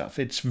this stuff.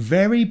 It's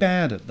very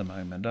bad at the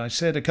moment. I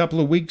said a couple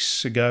of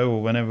weeks ago,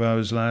 or whenever I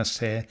was last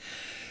here,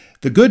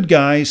 the good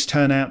guys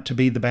turn out to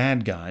be the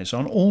bad guys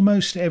on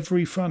almost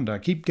every front. I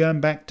keep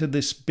going back to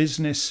this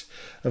business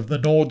of the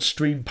Nord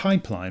Stream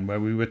pipeline, where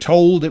we were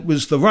told it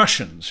was the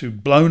Russians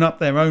who'd blown up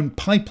their own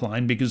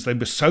pipeline because they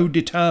were so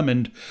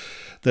determined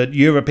that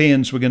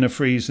Europeans were going to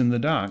freeze in the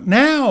dark.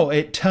 Now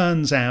it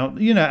turns out,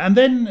 and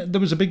then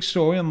there was a big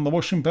story on the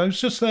Washington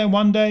Post just there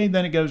one day,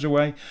 then it goes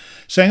away,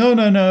 saying, oh,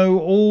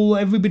 no,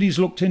 everybody's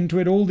looked into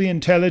it, all the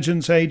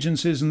intelligence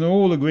agencies, and they're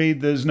all agreed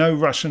there's no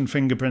Russian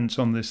fingerprints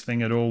on this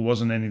thing at all,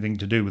 wasn't anything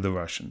to do with the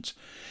Russians.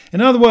 In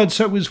other words,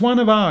 so it was one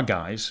of our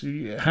guys,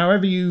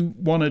 however you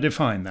want to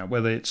define that,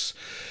 whether it's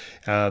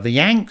the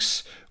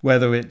Yanks,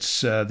 whether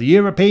it's the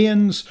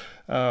Europeans,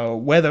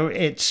 whether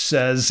it's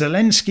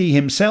Zelensky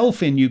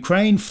himself in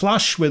Ukraine,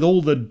 flush with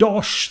all the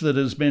dosh that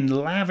has been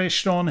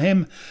lavished on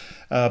him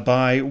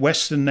by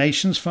Western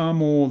nations, far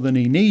more than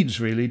he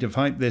needs really to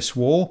fight this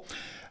war,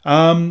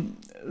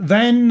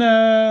 then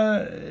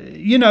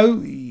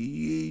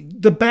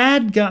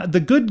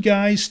the good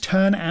guys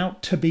turn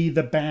out to be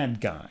the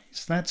bad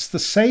guys. That's the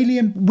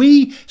salient.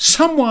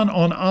 Someone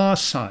on our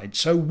side,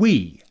 so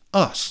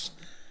us,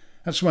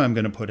 that's the way I'm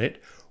going to put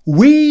it,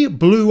 we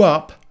blew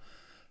up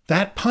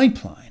that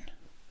pipeline.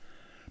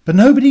 But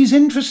nobody's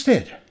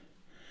interested.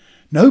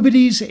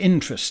 Nobody's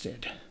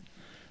interested.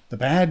 The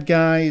bad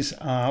guys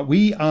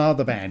we are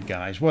the bad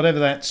guys. Whatever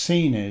that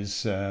scene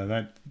is,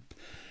 that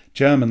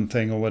German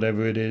thing or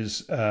whatever it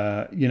is,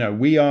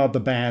 we are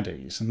the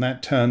baddies. And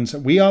that turns,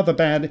 we are the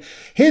bad.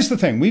 Here's the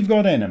thing, we've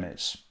got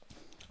enemies.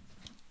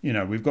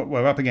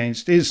 We're up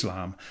against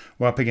Islam,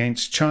 we're up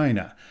against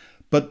China.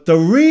 But the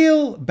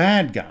real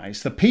bad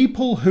guys, the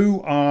people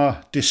who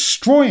are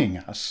destroying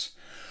us,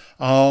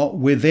 are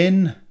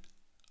within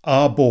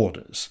our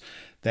borders.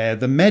 They're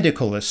the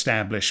medical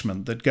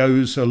establishment that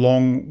goes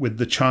along with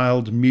the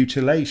child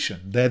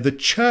mutilation. They're the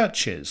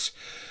churches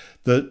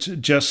that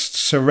just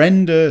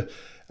surrender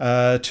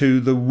to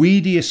the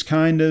weediest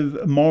kind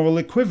of moral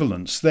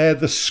equivalence. They're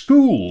the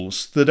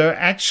schools that are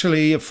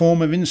actually a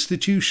form of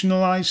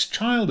institutionalized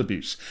child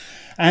abuse.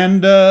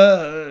 And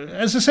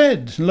as I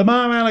said,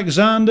 Lamar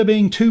Alexander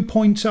being 2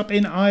 points up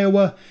in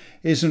Iowa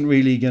isn't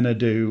really going to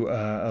do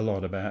a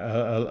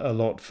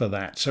lot for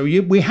that. So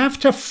we have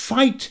to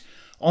fight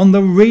on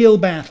the real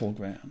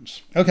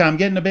battlegrounds. Okay, I'm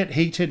getting a bit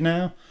heated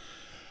now.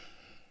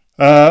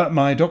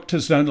 My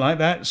doctors don't like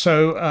that.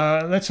 So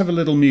let's have a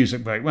little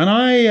music break. When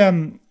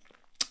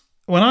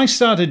I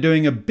started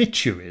doing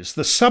obituaries,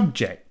 the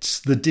subjects,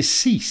 the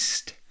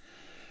deceased,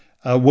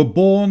 were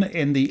born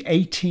in the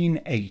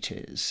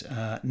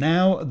 1880s.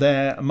 Now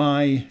they're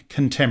my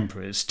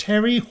contemporaries.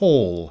 Terry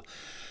Hall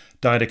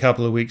died a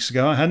couple of weeks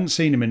ago. I hadn't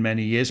seen him in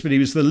many years, but he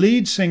was the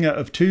lead singer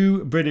of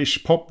two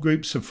British pop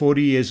groups of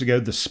 40 years ago,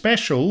 the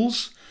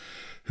Specials,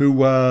 who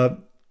were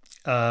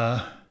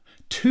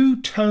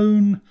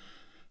two-tone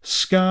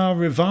ska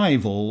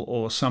revival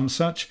or some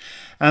such.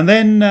 And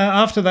then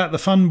after that, the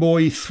Fun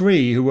Boy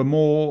 3, who were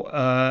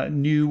more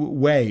new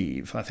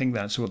wave. I think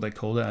that's what they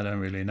called it. I don't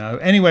really know.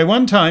 Anyway,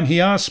 one time he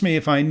asked me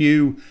if I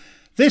knew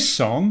this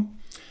song.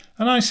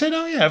 And I said,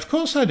 oh yeah, of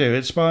course I do.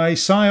 It's by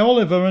Cy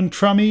Oliver and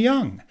Trummy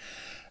Young.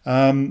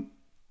 I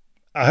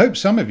hope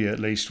some of you at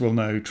least will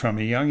know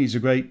Trummy Young. He was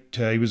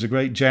a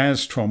great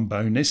jazz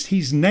trombonist.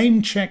 He's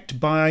name-checked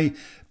by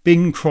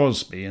Bing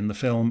Crosby in the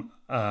film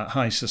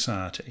high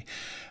society.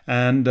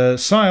 And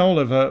Cy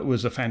Oliver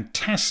was a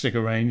fantastic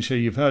arranger.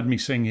 You've heard me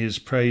sing his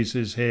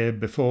praises here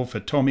before for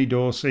Tommy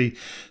Dorsey,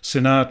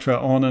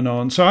 Sinatra, on and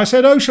on. So I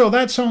said, oh, sure,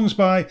 that song's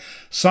by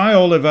Cy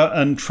Oliver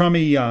and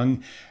Trummy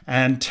Young.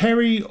 And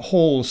Terry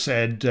Hall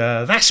said,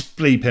 that's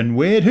bleeping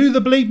weird. Who the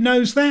bleep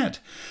knows that?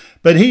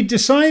 But he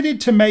decided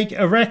to make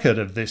a record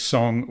of this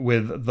song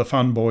with the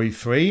Fun Boy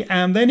 3,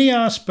 and then he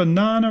asked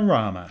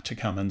Bananarama to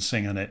come and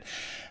sing on it.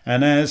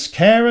 And as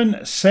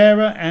Karen,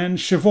 Sarah and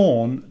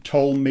Siobhan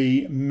told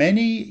me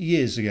many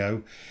years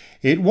ago,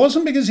 it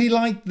wasn't because he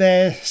liked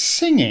their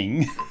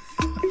singing,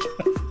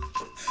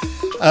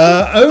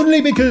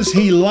 only because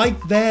he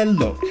liked their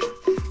look.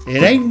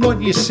 It ain't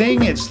what you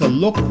sing, it's the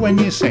look when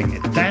you sing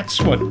it.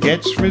 That's what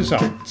gets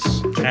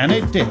results. And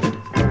it did.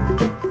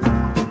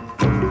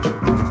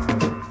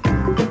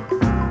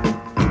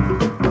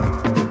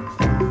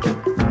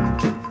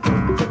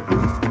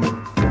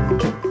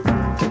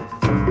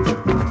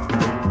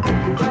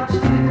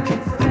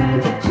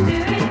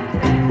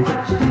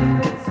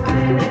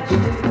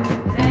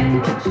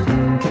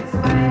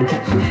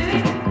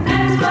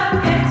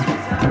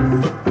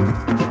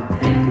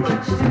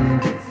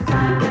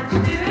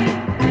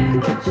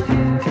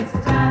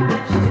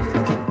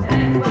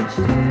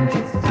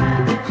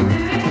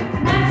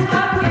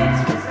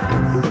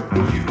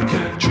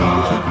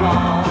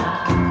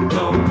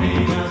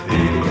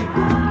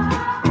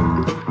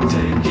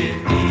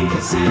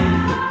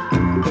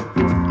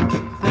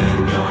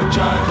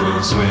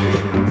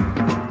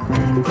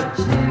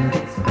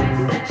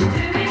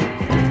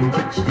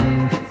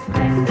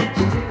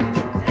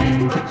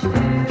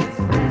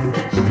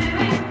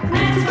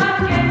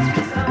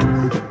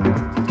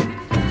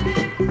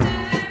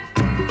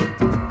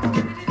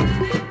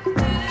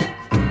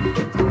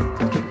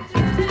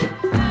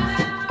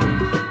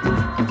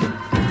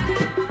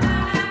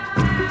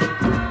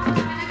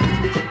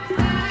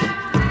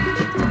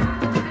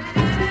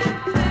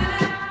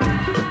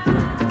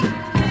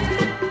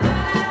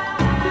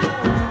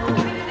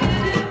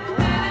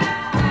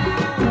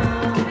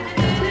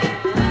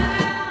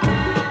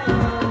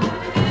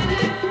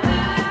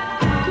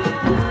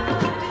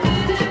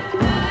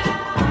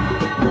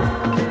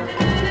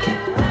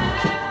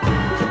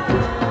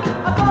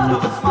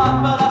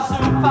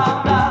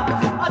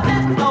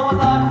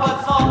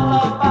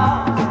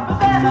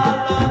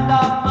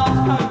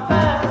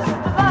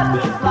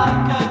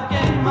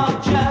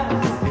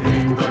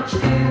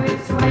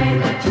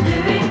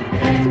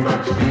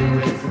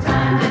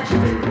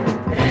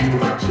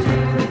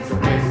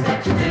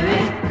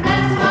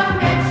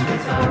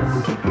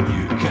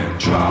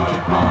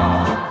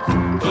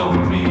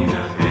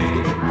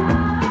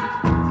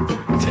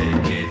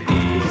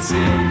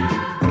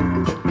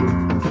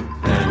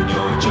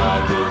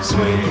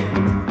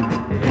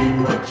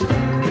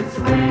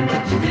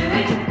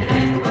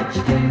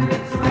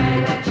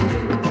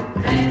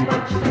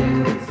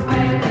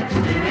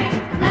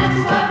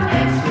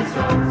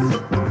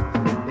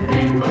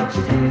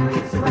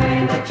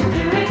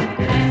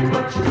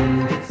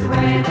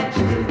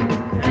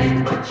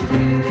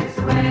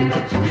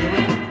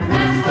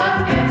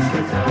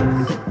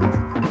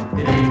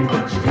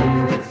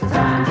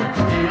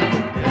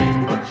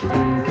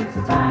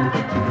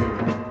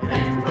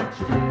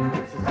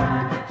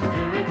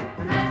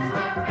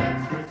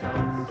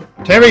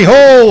 Terry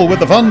Hall with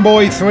the Fun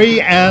Boy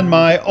 3 and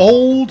my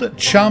old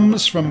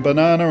chums from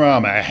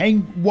Bananarama.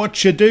 Ain't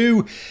what you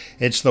do,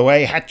 it's the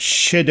way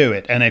hatch you do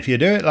it. And if you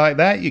do it like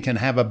that, you can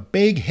have a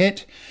big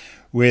hit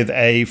with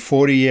a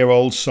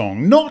 40-year-old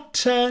song. Not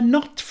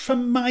for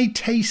my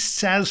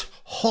tastes as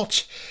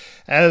hot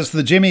as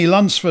the Jimmy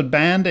Lunsford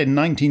Band in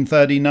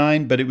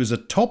 1939, but it was a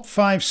top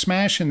 5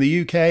 smash in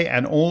the UK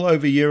and all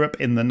over Europe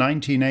in the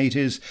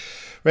 1980s.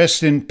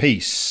 Rest in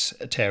peace,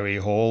 Terry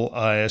Hall.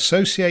 I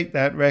associate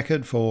that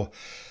record for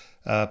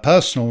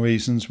personal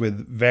reasons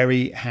with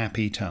very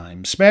happy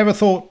times. Spare a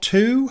thought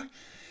too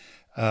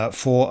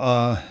for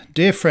our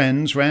dear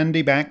friends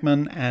Randy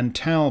Bachman and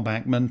Tal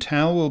Bachman.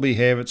 Tal will be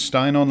here at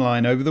Steyn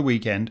Online over the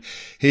weekend.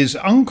 His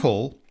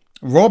uncle,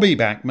 Robbie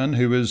Bachman,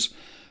 who was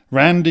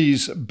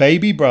Randy's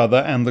baby brother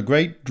and the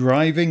great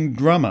driving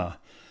drummer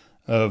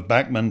of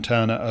Bachman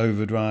Turner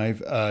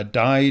Overdrive,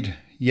 died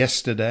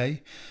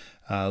yesterday.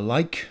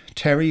 Like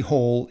Terry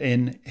Hall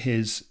in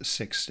his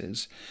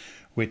 60s,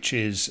 which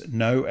is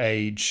no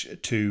age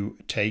to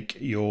take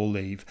your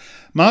leave.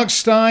 Mark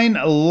Steyn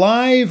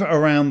live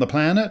around the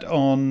planet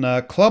on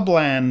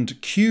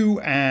Clubland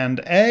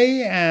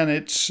Q&A, and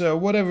it's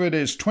whatever it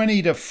is,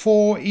 20 to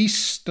 4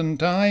 Eastern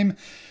Time,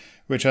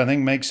 which I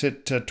think makes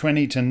it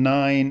 20 to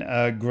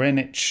 9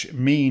 Greenwich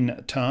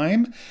Mean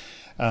Time.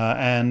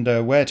 And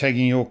we're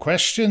taking your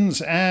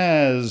questions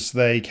as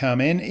they come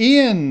in.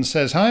 Ian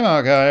says, hi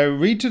Mark, I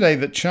read today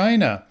that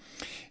China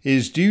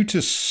is due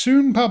to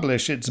soon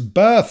publish its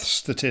birth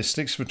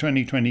statistics for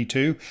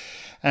 2022,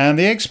 and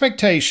the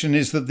expectation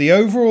is that the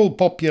overall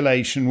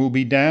population will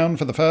be down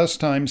for the first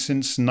time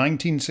since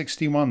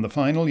 1961, the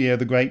final year of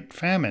the Great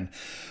Famine.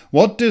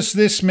 What does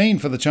this mean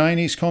for the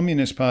Chinese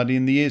Communist Party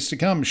in the years to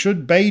come?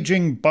 Should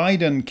Beijing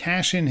Biden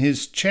cash in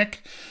his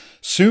check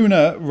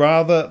sooner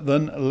rather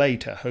than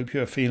later? Hope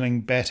you're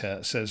feeling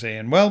better, says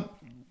Ian. Well,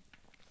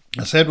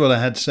 I said what I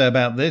had to say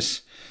about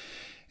this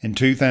in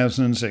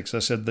 2006. I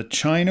said that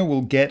China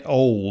will get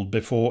old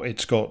before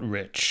it's got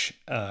rich,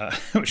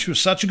 which was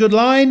such a good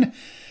line.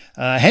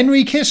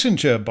 Henry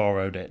Kissinger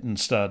borrowed it and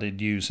started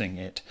using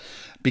it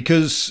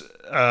because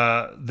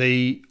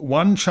the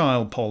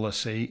one-child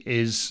policy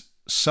is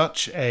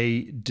such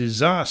a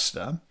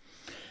disaster.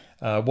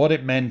 What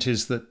it meant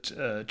is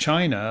that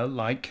China,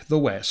 like the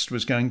West,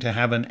 was going to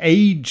have an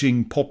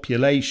aging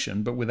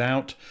population, but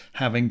without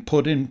having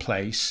put in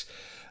place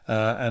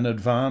an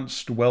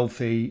advanced,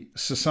 wealthy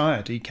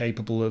society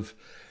capable of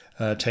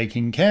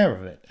taking care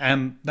of it.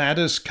 And that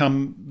has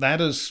come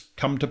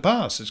to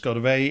pass. It's got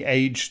a very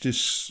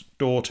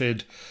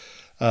age-distorted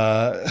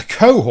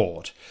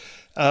cohort.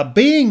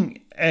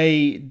 Being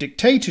a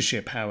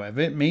dictatorship,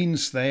 however, it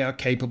means they are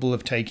capable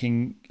of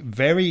taking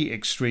very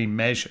extreme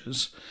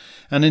measures.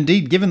 And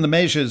indeed, given the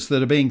measures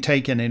that are being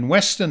taken in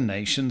Western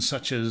nations,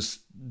 such as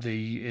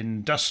the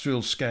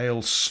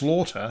industrial-scale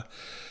slaughter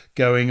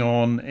going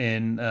on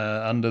in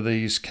under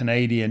these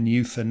Canadian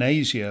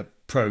euthanasia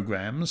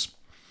programs,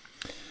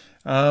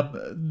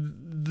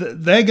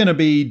 they're going to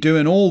be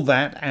doing all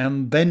that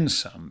and then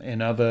some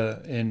in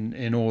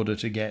order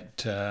to get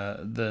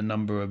the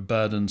number of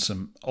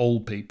burdensome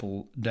old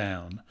people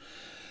down.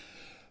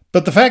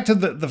 But the fact of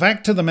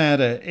the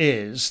matter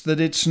is that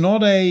it's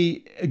not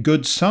a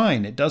good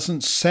sign. It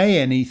doesn't say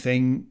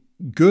anything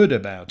good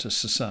about a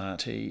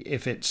society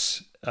if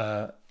its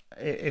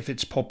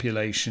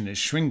population is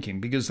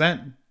shrinking, because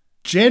that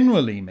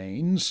generally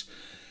means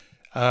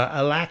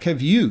a lack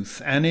of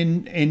youth. And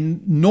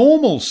in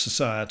normal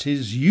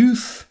societies,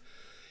 youth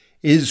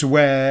is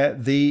where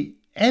the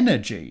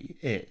energy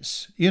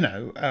is.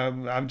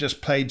 I've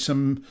just played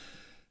some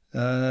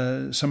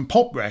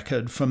pop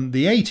record from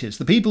the 80s.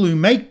 The people who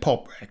make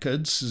pop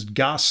records, as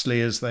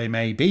ghastly as they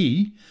may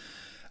be,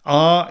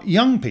 are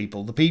young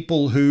people. The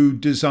people who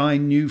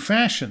design new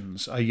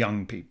fashions are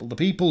young people. The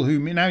people who...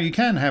 Now, you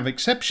can have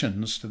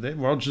exceptions to that.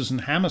 Rodgers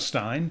and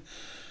Hammerstein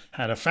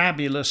had a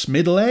fabulous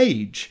middle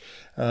age.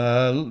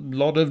 A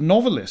lot of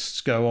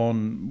novelists go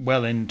on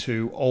well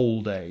into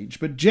old age.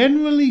 But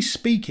generally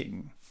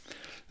speaking...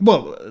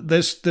 Well,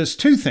 there's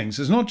two things.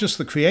 There's not just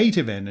the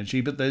creative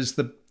energy, but there's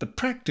the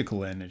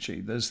practical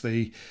energy. There's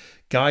the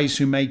guys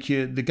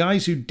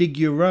who dig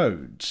your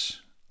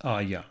roads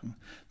are young.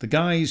 The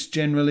guys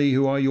generally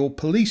who are your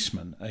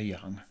policemen are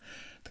young.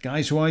 The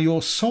guys who are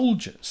your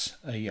soldiers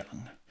are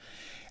young.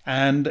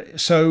 And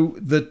so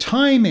the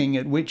timing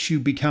at which you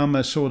become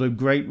a sort of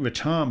great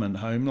retirement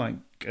home, like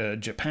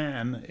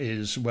Japan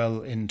is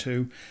well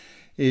into,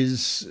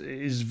 is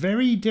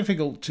very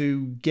difficult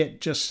to get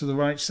just to the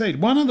right stage.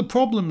 One of the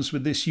problems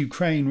with this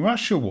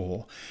Ukraine-Russia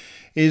war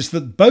is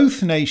that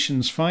both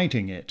nations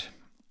fighting it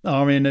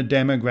are in a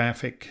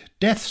demographic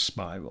death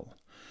spiral.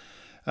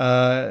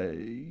 Russia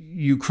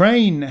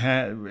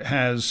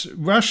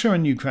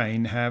and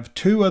Ukraine have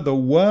two of the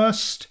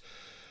worst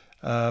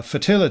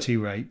fertility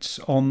rates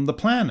on the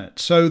planet.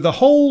 So the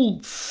whole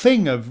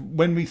thing of,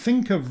 when we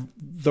think of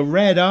the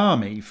Red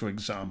Army, for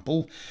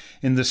example,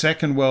 in the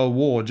Second World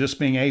War, just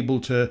being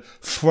able to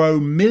throw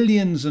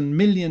millions and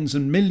millions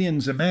and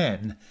millions of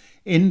men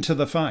into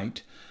the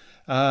fight,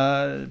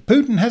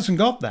 Putin hasn't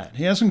got that.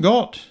 He hasn't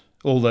got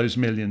all those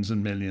millions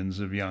and millions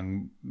of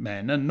young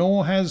men, and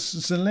nor has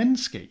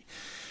Zelensky.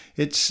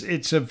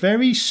 It's a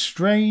very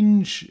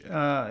strange,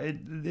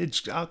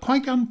 it's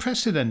quite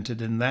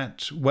unprecedented in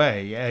that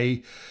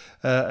way,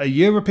 a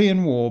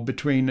European war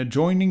between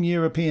adjoining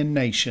European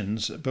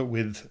nations, but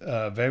with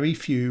very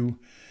few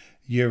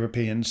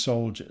European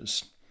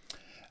soldiers.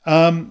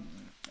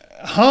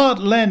 Hart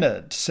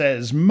Leonard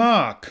says,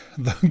 Mark,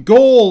 the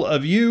gall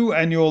of you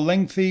and your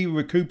lengthy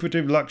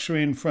recuperative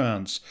luxury in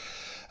France.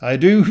 I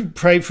do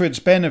pray for its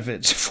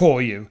benefits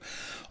for you.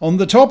 On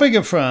the topic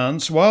of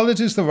France, while it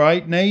is the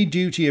right, nay,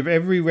 duty of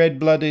every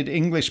red-blooded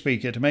English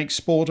speaker to make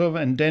sport of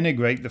and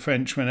denigrate the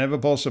French whenever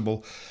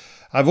possible,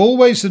 I've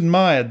always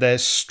admired their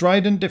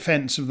strident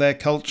defence of their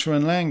culture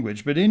and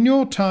language. But in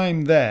your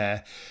time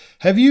there,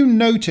 have you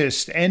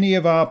noticed any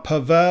of our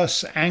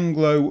perverse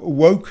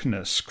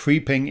Anglo-wokeness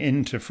creeping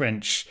into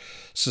French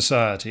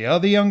society? Are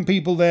the young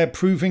people there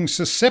proving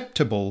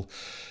susceptible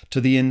to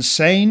the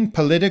insane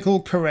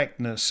political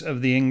correctness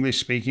of the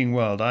English-speaking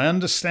world? I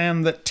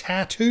understand that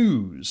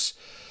tattoos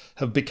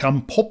have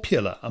become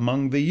popular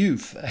among the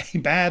youth. A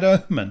bad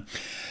omen.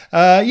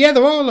 Yeah,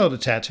 there are a lot of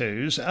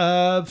tattoos.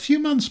 A few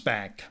months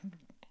back,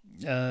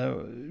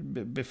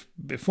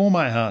 before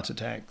my heart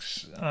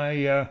attacks,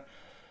 I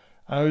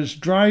was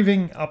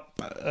driving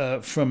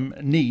up from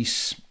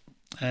Nice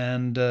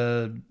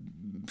and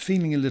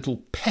feeling a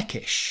little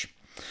peckish.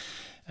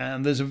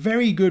 And there's a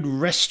very good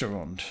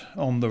restaurant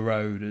on the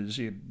road as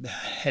you're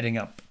heading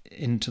up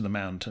into the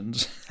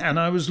mountains. And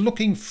I was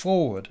looking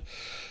forward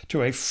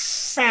to a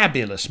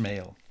fabulous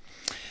meal.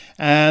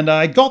 And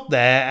I got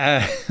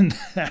there, and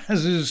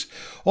as is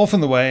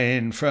often the way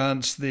in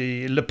France,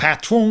 Le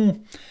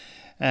Patron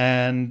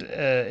and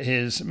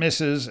his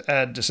missus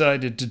had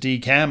decided to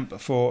decamp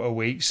for a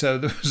week, so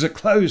there was a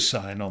close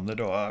sign on the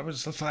door.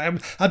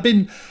 I'd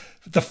been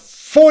the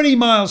 40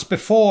 miles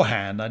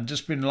beforehand. I'd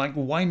just been like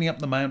winding up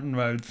the mountain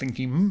road,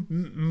 thinking,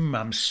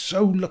 I'm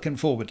so looking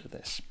forward to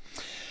this.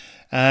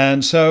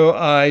 And so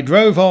I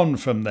drove on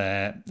from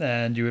there,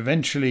 and you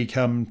eventually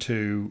come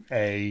to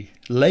a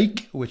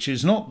lake, which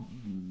is not.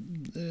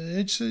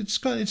 It's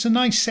a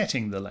nice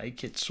setting. The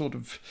lake. It sort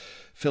of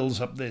fills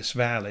up this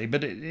valley,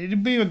 but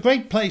it'd be a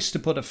great place to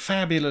put a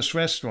fabulous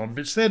restaurant.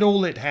 But instead,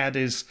 all it had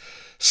is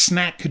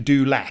Snack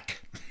du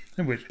Lac,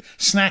 which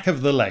snack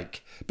of the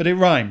lake, but it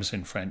rhymes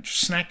in French.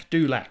 Snack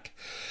du Lac.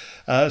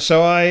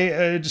 So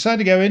I decided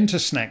to go into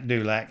Snack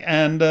du Lac,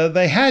 and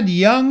they had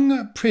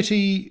young,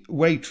 pretty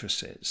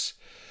waitresses,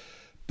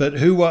 but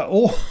who were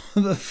all,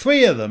 the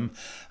three of them,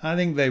 I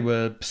think they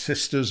were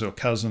sisters or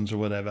cousins or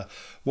whatever,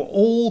 were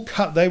all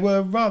cut. They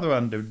were rather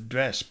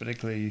underdressed,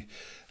 particularly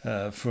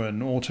for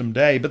an autumn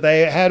day, but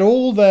they had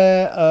all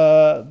their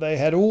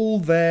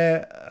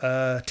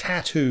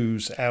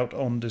tattoos out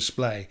on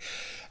display.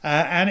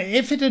 And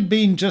if it had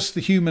been just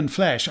the human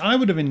flesh, I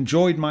would have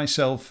enjoyed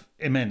myself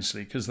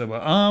immensely, because there were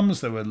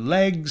arms, there were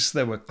legs,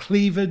 there were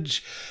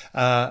cleavage,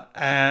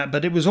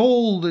 but it was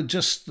all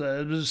just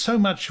there was so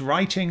much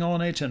writing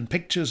on it and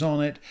pictures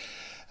on it.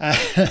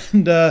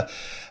 And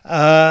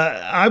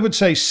I would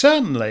say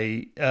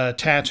certainly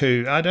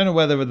tattoo, I don't know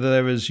whether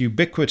they're as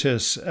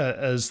ubiquitous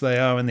as they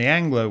are in the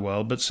Anglo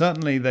world, but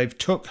certainly they've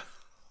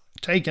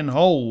taken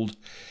hold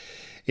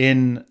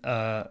in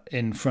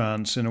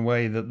France in a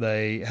way that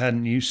they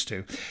hadn't used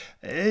to.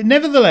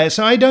 Nevertheless,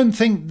 I don't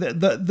think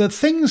that the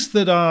things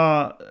that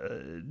are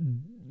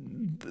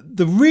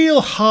the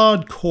real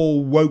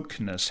hardcore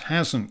wokeness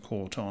hasn't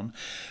caught on.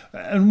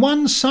 And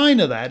one sign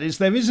of that is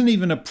there isn't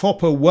even a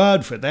proper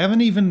word for it. They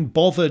haven't even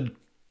bothered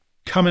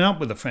coming up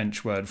with a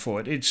French word for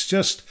it. It's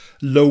just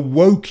le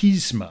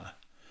wokisme.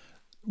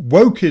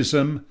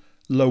 Wokeism,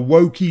 le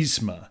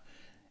wokisme.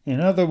 In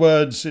other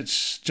words,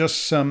 it's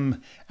just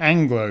some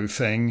Anglo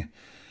thing.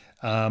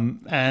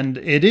 And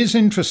it is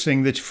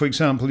interesting that, for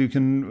example, you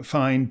can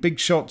find big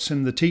shots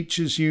in the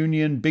Teachers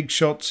Union, big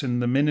shots in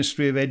the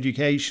Ministry of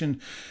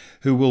Education,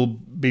 who will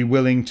be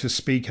willing to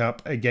speak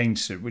up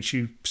against it, which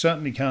you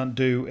certainly can't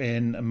do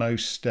in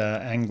most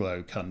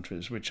Anglo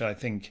countries, which I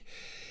think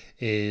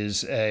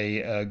is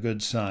a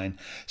good sign.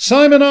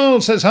 Simon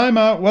Arnold says, "Hi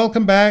Mark,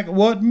 welcome back.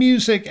 What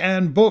music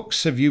and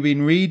books have you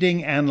been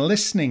reading and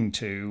listening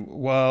to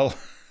while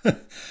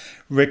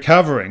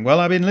recovering?" Well,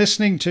 I've been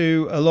listening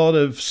to a lot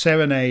of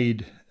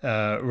Serenade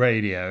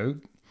radio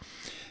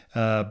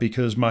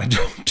because my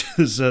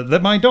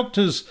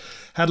doctors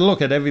had a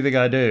look at everything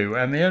I do,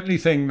 and the only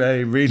thing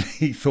they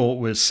really thought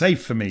was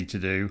safe for me to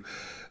do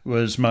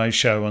was my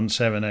show on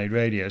Serenade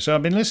Radio. So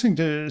I've been listening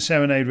to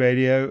Serenade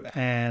Radio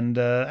and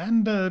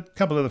a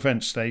couple of the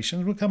French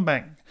stations. We'll come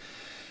back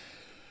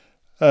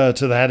to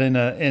that in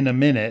a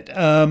minute.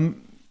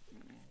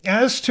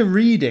 As to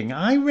reading,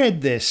 I read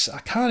this.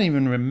 I can't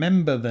even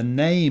remember the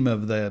name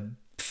of the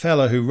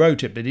fellow who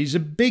wrote it, but he's a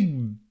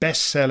big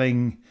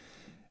best-selling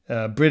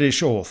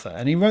British author,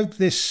 and he wrote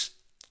this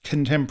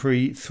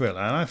contemporary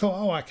thriller. And I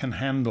thought, I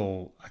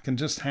can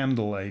just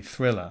handle a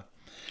thriller.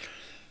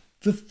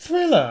 The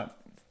thriller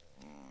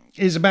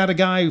is about a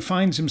guy who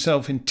finds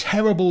himself in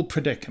terrible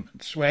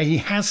predicaments where he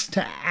has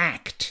to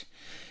act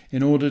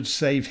in order to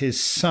save his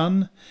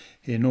son,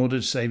 in order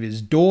to save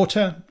his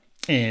daughter,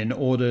 in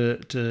order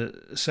to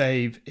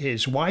save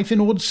his wife, in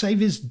order to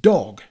save his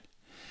dog.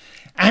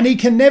 And he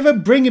can never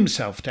bring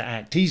himself to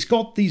act. He's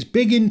got these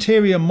big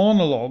interior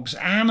monologues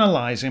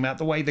analysing about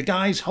the way the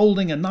guy's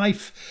holding a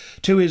knife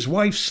to his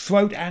wife's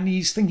throat, and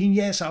he's thinking,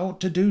 yes, I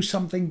ought to do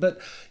something, but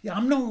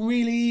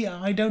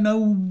I don't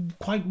know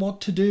quite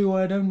what to do.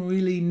 I don't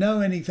really know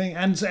anything.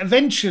 And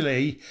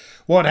eventually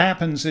what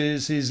happens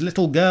is his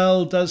little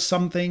girl does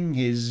something,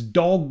 his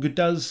dog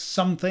does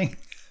something.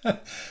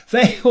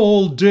 They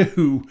all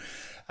do.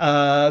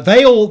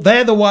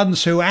 They're the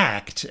ones who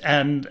act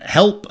and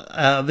help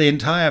the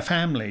entire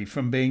family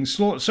from being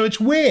slaughtered. So it's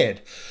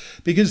weird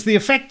because the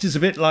effect is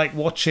a bit like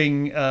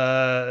watching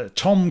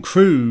Tom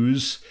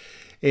Cruise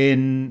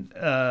in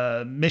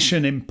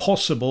Mission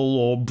Impossible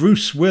or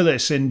Bruce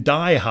Willis in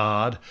Die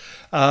Hard,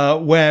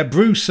 where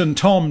Bruce and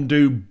Tom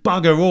do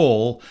bugger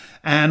all,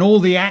 and all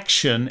the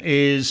action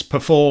is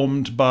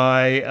performed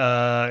by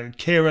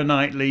Keira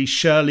Knightley,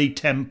 Shirley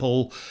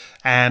Temple,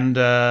 and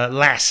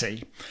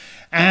Lassie.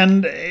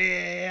 And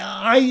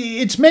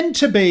it's meant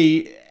to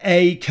be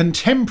a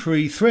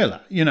contemporary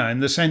thriller, in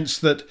the sense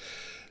that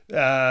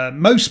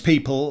most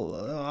people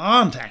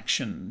aren't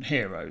action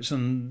heroes,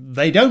 and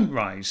they don't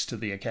rise to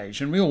the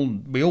occasion.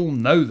 We all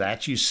know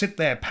that. You sit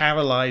there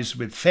paralyzed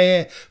with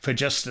fear for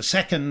just a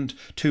second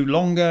too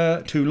long,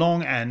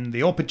 and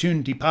the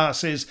opportunity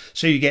passes,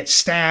 so you get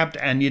stabbed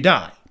and you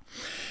die.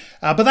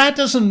 But that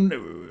doesn't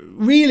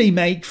really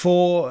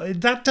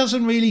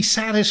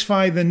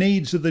satisfy the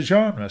needs of the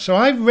genre. So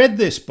I've read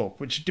this book,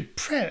 which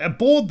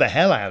bored the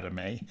hell out of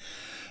me.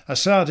 I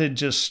started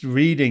just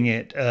reading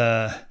it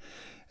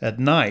at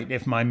night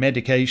if my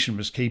medication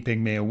was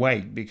keeping me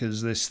awake,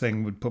 because this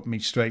thing would put me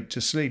straight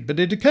to sleep. But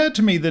it occurred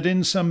to me that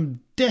in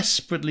some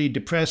desperately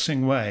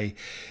depressing way,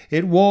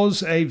 it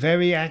was a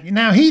very...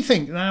 Now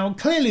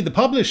clearly the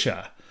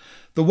publisher,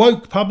 the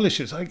woke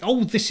publisher's like,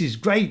 oh, this is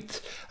great.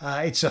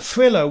 It's a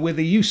thriller with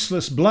a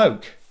useless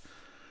bloke.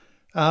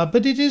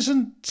 But it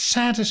isn't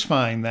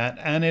satisfying that,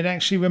 and it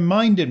actually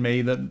reminded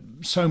me that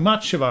so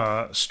much of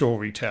our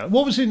storytelling...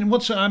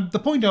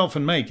 the point I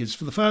often make is,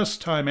 for the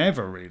first time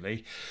ever,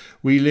 really,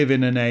 we live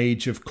in an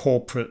age of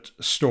corporate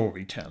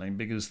storytelling,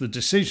 because the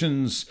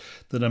decisions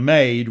that are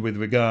made with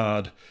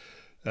regard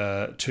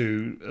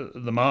to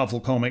the Marvel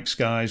Comics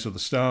guys or the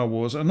Star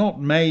Wars are not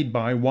made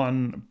by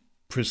one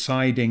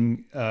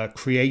presiding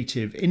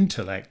creative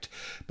intellect,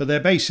 but they're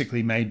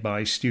basically made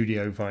by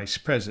studio vice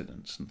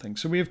presidents and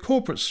things. So we have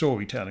corporate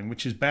storytelling,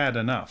 which is bad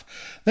enough.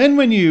 Then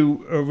when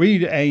you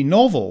read a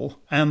novel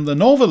and the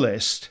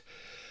novelist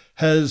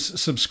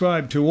has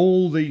subscribed to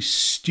all the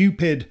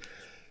stupid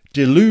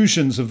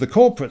delusions of the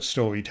corporate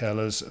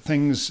storytellers,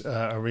 things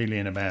are really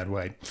in a bad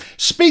way.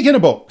 Speaking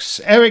of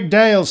books, Eric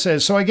Dale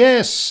says, so I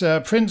guess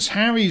Prince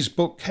Harry's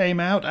book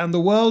came out and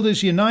the world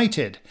is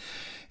united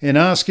in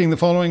asking the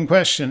following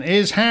question: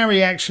 is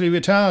Harry actually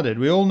retarded?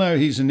 We all know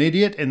he's an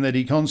idiot in that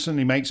he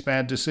constantly makes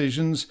bad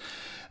decisions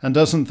and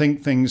doesn't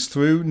think things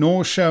through,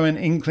 nor show an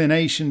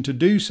inclination to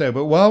do so.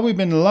 But while we've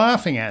been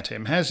laughing at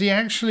him, has he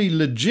actually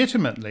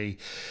legitimately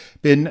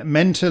been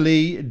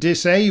mentally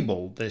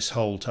disabled this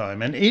whole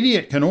time? An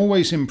idiot can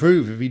always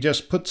improve if he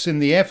just puts in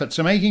the effort.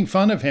 So making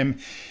fun of him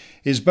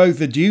is both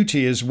a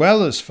duty as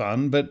well as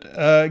fun, but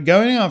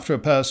going after a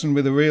person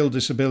with a real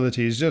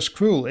disability is just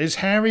cruel. Is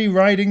Harry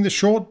riding the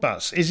short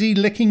bus? Is he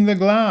licking the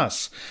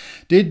glass?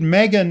 Did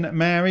Meghan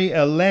marry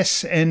a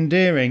less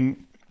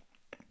endearing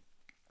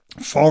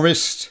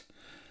Forrest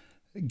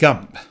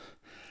Gump?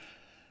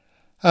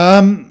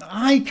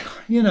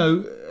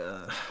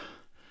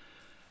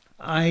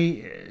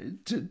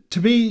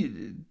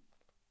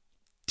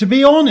 To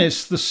be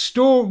honest, the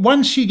story,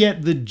 once you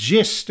get the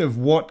gist of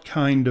what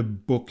kind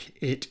of book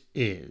it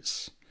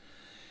is,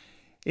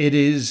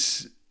 I've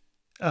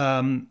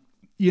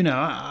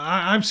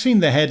seen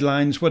the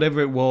headlines, whatever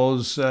it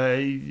was.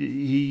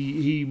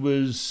 He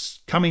was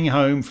coming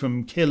home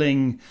from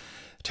taking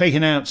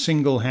out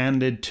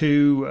single-handed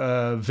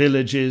 2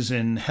 villages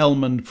in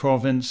Helmand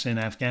province in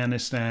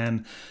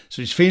Afghanistan.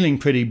 So he's feeling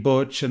pretty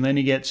butch, and then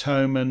he gets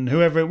home and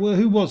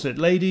who was it?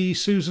 Lady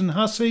Susan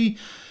Hussey?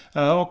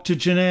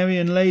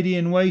 Octogenarian lady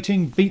in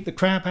waiting beat the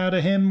crap out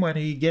of him when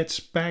he gets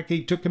back.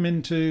 He took him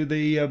into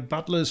the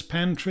butler's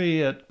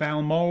pantry at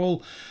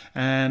Balmoral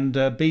and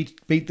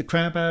beat the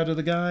crap out of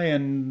the guy,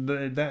 and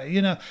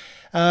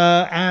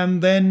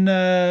and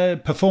then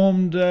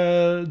performed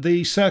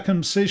the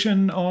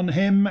circumcision on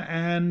him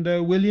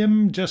and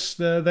William just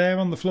there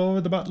on the floor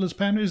of the butler's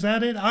pantry. Is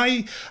that it?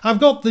 I've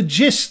got the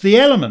gist, the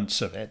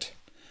elements of it.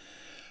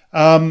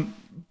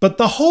 But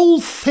the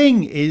whole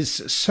thing is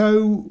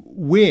so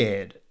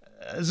weird.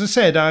 As I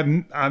said,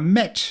 I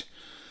met,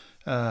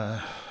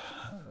 it's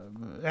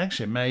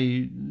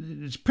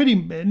pretty,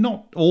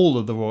 not all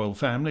of the royal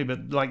family,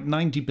 but like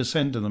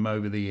 90% of them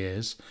over the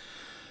years.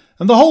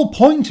 And the whole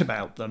point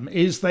about them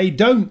is they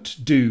don't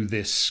do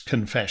this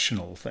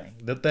confessional thing,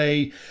 that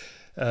they,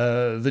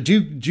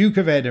 the Duke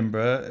of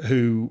Edinburgh,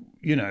 who,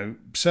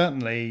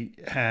 certainly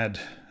had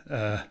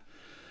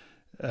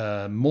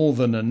more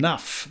than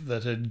enough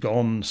that had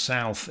gone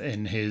south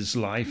in his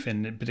life,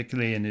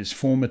 particularly in his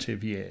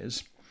formative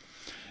years,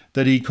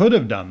 that he could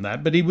have done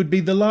that, but he would be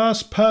the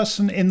last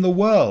person in the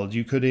world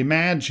you could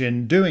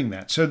imagine doing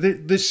that. So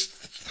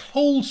this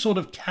whole sort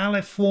of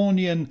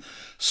Californian,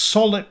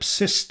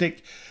 solipsistic,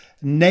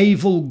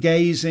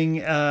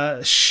 navel-gazing,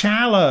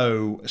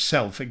 shallow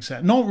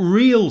self-examination, not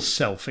real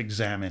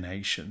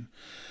self-examination,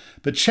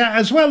 but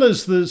as well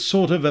as the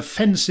sort of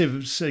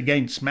offensives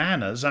against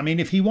manners. I mean,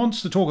 if he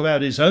wants to talk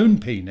about his own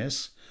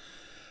penis,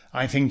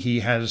 I think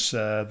he has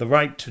the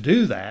right to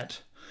do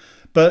that.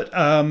 But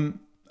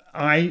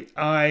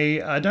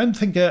I don't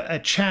think a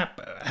chap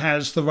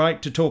has the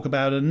right to talk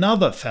about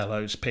another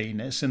fellow's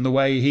penis in the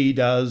way he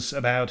does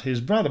about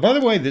his brother. By the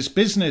way, this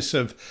business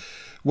of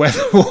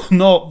whether or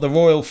not the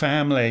royal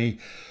family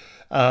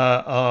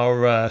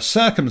are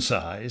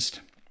circumcised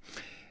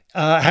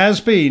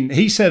has been,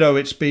 he said,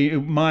 it's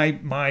been,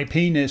 my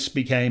penis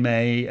became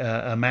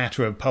a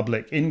matter of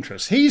public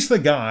interest. He's the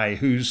guy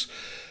who's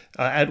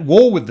at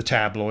war with the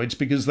tabloids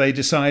because they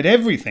decide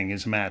everything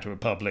is a matter of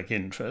public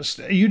interest.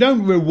 You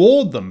don't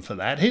reward them for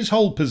that. His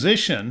whole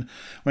position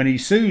when he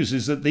sues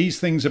is that these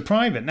things are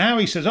private. Now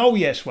he says, oh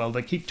yes, well,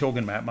 they keep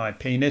talking about my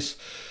penis.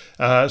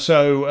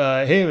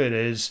 So here it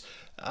is.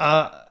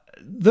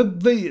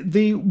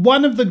 The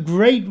one of the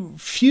great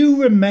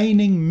few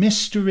remaining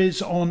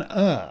mysteries on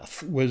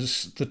Earth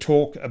was the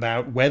talk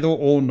about whether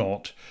or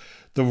not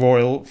the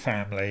royal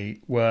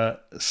family were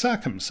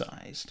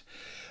circumcised.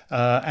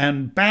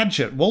 And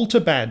Bagehot,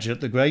 Walter Bagehot,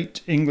 the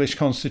great English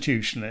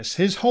constitutionalist,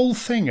 his whole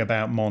thing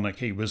about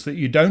monarchy was that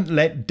you don't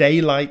let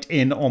daylight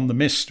in on the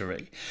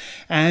mystery.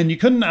 And you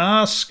couldn't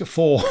ask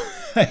for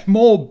a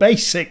more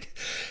basic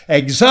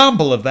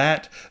example of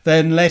that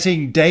than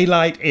letting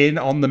daylight in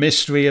on the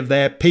mystery of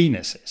their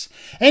penises.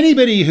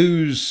 Anybody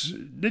whose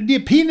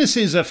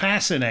penises are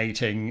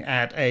fascinating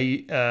at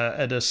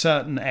a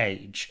certain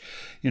age.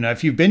 You know,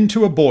 if you've been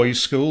to a boys'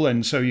 school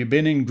and so you've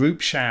been in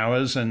group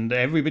showers and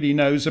everybody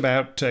knows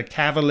about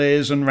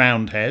Cavaliers and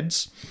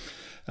Roundheads,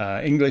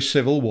 English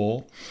Civil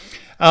War,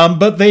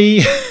 but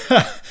the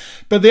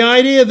but the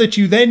idea that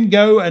you then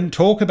go and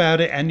talk about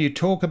it and you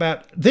talk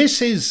about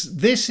this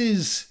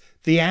is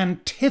the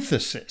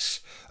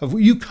antithesis of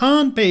you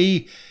can't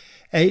be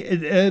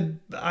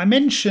I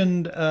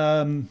mentioned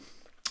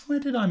where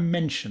did I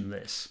mention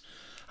this?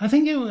 I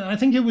think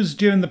it was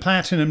during the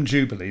Platinum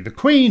Jubilee. The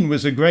Queen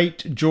was a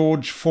great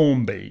George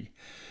Formby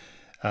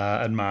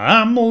admirer.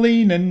 I'm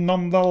leaning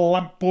on the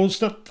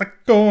lamppost at the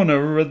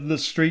corner of the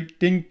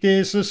street in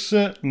case a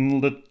certain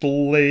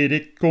little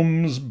lady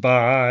comes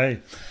by.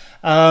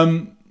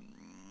 Playing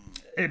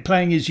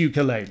his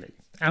ukulele.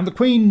 And the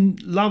Queen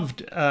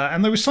loved,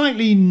 and there were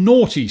slightly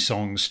naughty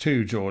songs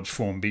too, George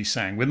Formby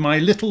sang, with my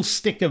little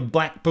stick of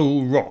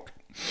Blackpool rock.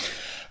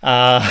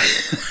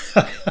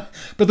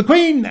 But the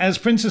Queen, as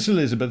Princess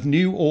Elizabeth,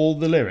 knew all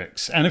the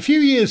lyrics. And a few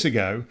years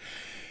ago,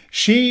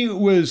 she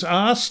was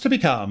asked to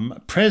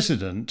become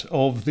president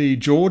of the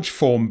George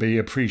Formby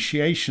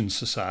Appreciation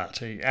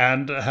Society.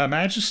 And Her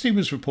Majesty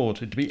was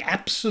reported to be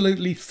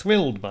absolutely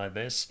thrilled by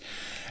this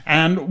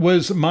and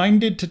was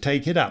minded to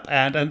take it up.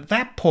 And at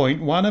that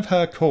point, one of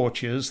her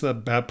courtiers,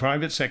 her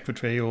private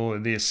secretary or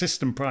the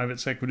assistant private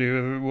secretary,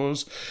 whoever it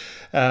was,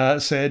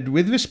 said,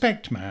 with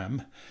respect,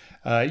 ma'am,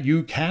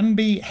 you can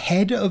be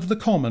head of the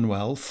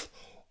Commonwealth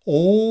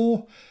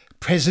or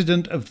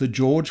president of the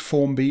George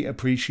Formby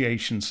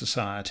Appreciation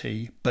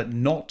Society, but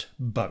not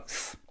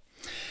both.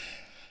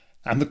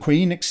 And the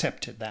Queen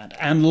accepted that.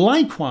 And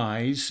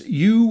likewise,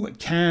 you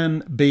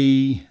can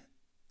be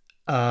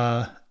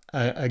a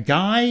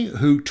guy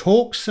who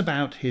talks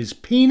about his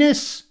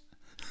penis,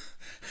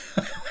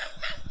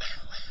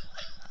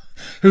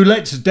 who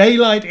lets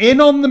daylight in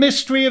on the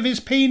mystery of his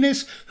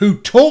penis, who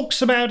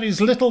talks about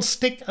his little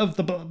stick of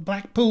the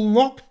Blackpool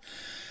rock,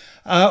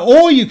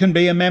 or you can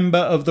be a member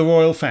of the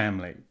royal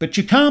family. But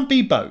you can't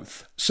be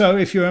both. So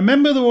if you're a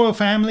member of the royal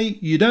family,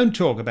 you don't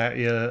talk about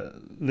your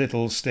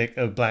little stick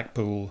of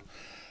Blackpool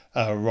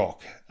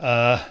rock.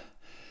 So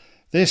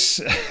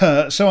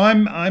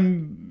I'm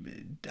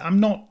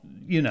not,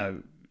 you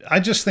know, I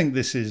just think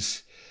this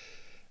is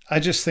I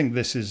think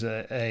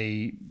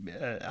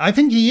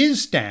he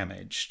is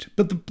damaged.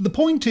 But the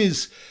point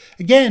is,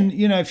 again,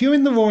 you know, if you're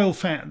in the royal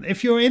family,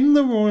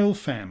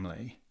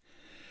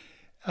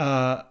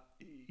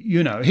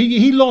 you know,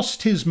 he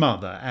lost his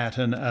mother at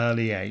an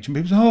early age, and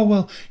people say, oh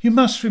well, you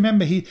must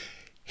remember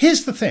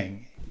here's the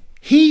thing,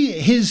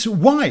 his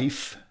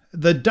wife,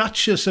 the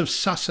Duchess of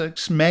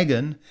Sussex,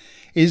 Meghan,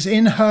 is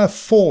in her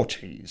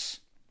 40s.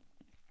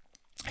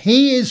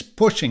 He is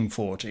pushing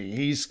 40.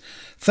 He's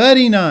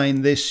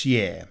 39 this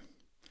year.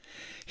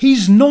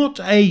 He's not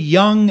a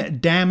young,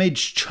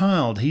 damaged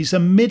child. He's a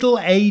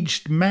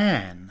middle-aged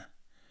man,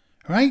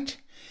 right?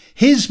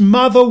 His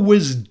mother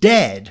was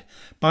dead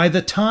by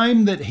the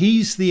time that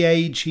he's the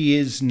age he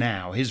is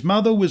now. His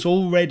mother was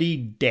already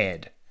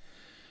dead.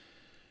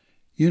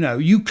 You know,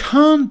 you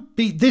can't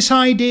be... This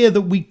idea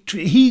that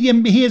he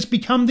has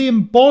become the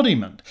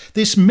embodiment.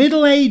 This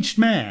middle-aged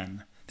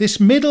man has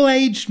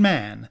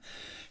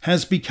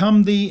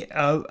become the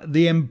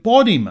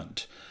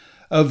embodiment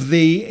of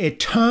the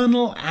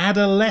eternal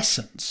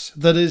adolescence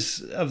that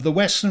is of the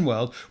Western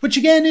world, which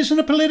again isn't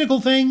a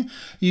political thing.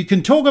 You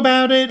can talk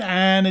about it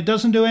and it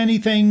doesn't do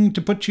anything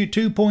to put you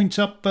 2 points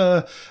up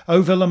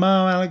over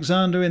Lamar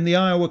Alexander in the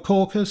Iowa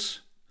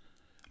caucus.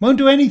 Won't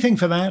do anything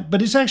for that,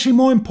 but it's actually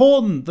more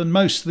important than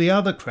most of the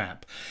other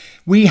crap.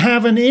 We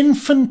have an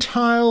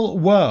infantile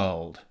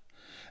world.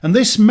 And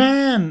this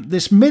man,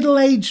 this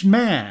middle-aged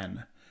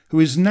man, who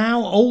is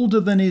now older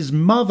than his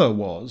mother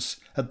was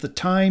at the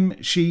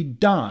time she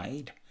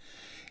died,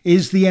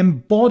 is the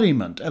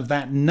embodiment of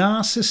that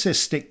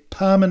narcissistic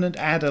permanent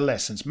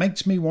adolescence.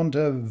 Makes me want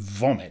to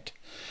vomit.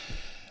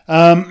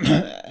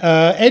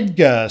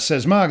 Edgar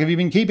says, Mark, have you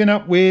been keeping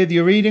up with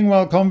your reading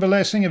while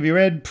convalescing? Have you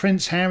read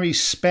Prince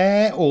Harry's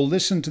Spare or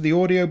listened to the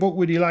audiobook?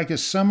 Would you like a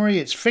summary?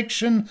 It's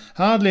fiction,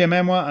 hardly a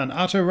memoir, and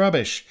utter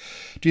rubbish.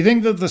 Do you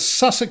think that the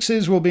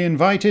Sussexes will be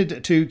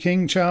invited to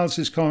King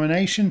Charles's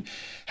coronation?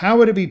 How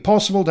would it be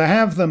possible to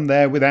have them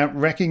there without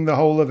wrecking the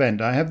whole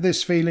event? I have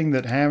this feeling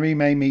that Harry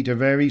may meet a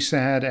very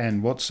sad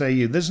end. What say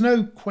you? There's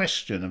no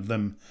question of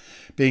them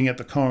being at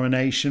the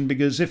coronation,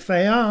 because if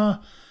they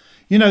are,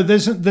 you know,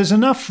 there's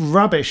enough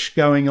rubbish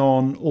going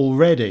on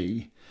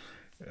already.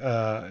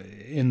 The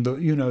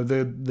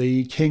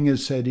king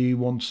has said he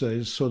wants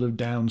a sort of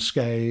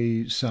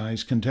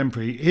downsized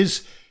contemporary.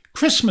 His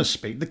Christmas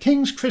speech, the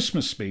king's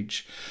Christmas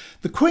speech,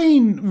 the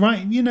Queen,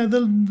 right? You know,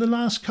 the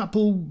last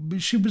couple,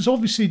 she was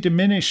obviously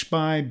diminished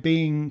by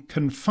being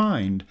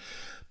confined.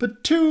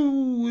 But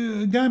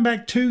going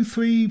back 2,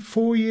 3,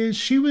 4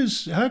 years,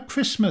 her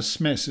Christmas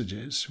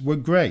messages were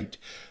great.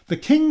 The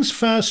King's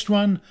first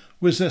one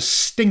was a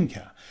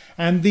stinker,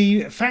 and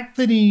the fact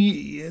that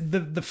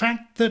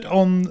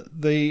on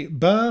the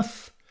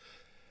birth,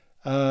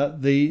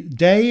 the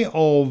day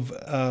of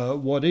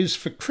what is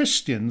for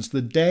Christians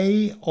the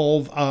day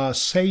of our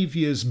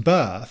Saviour's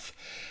birth,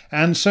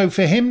 and so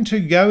for him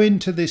to go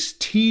into this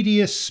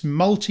tedious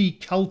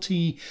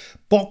multi-culti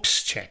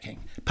box checking,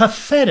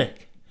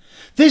 pathetic.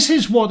 This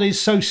is what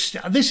is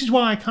this is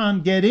why I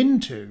can't get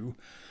into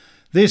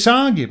this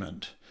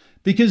argument,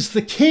 because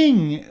the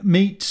king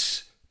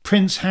meets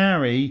Prince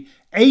Harry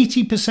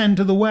 80%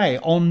 of the way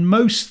on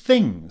most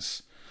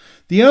things.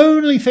 The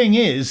only thing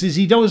is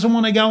he doesn't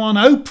want to go on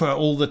Oprah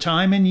all the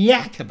time and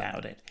yak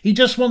about it. He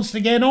just wants to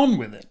get on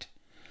with it.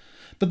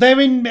 But they're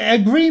in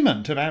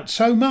agreement about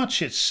so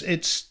much.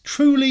 It's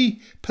truly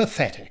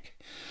pathetic.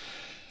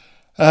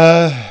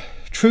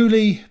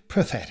 Truly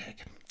pathetic.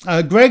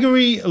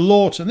 Gregory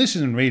Lawton, this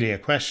isn't really a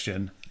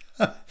question,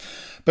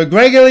 but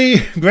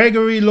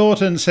Gregory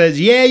Lawton says,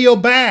 yeah, you're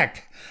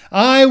back.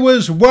 I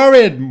was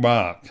worried,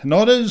 Mark.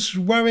 Not as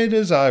worried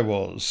as I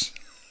was.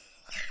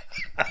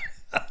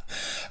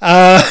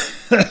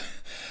 The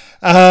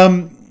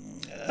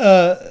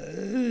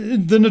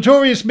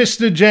notorious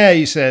Mr.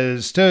 J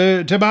says,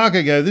 to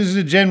Barkago, this is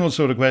a general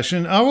sort of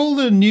question. Are all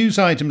the news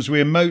items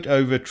we emote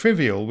over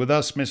trivial, with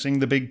us missing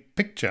the big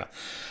picture?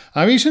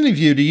 I recently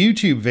viewed a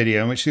YouTube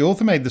video in which the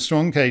author made the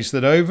strong case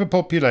that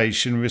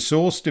overpopulation,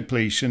 resource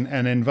depletion,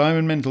 and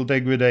environmental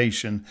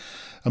degradation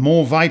are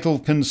more vital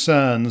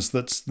concerns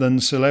than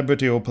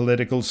celebrity or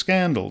political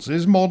scandals.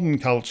 Is modern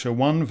culture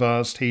one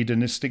vast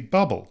hedonistic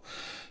bubble?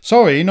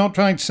 Sorry, not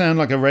trying to sound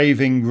like a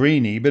raving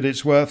greenie, but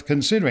it's worth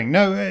considering.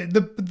 No,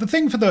 the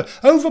thing for the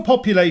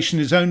overpopulation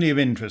is only of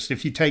interest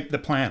if you take the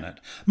planet.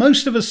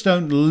 Most of us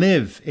don't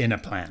live in a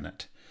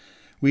planet.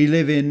 We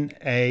live in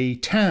a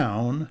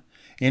town,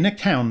 in a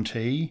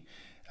county,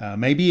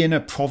 maybe in a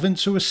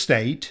province or a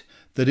state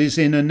that is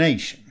in a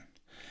nation.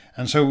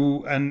 And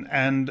so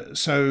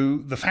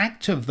the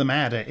fact of the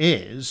matter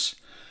is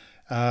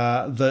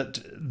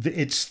that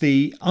it's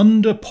the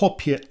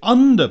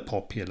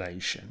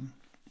underpopulation,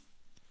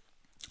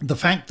 the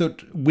fact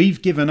that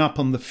we've given up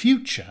on the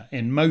future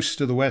in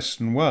most of the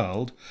Western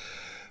world,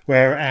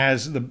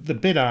 whereas the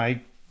bit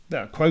I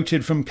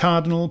quoted from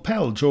Cardinal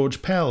Pell,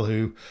 George Pell,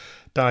 who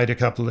died a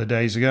couple of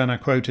days ago, and I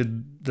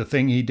quoted the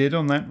thing he did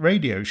on that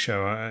radio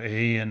show.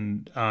 He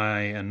and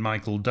I and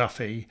Michael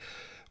Duffy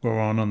were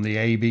on the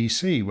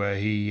ABC, where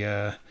he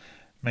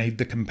made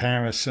the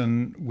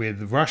comparison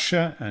with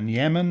Russia and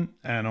Yemen,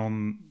 and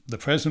on the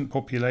present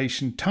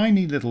population,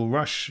 tiny little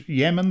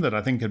Yemen that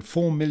I think had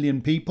 4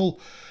 million people,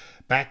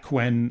 back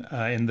when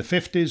in the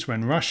 50s,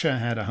 when Russia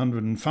had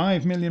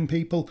 105 million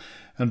people,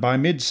 and by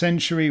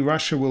mid-century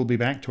Russia will be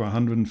back to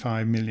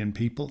 105 million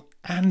people,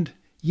 and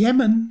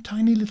Yemen,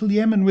 tiny little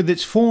Yemen with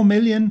its 4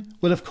 million,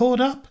 will have caught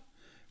up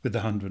with the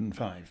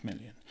 105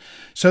 million.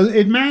 So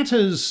it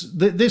matters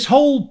that this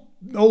whole,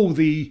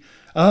 the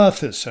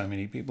earth has so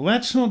many people.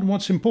 That's not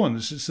what's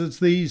important.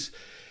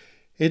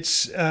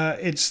 It's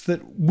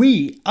that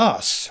we,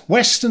 us,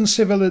 Western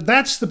civilization,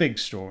 that's the big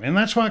story. And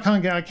that's why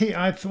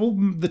I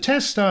thought the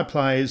test I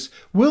apply is,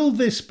 will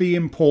this be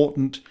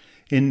important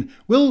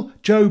will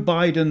Joe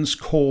Biden's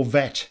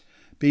Corvette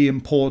be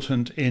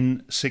important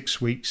in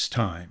 6 weeks'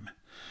 time?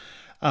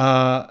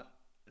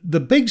 The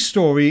big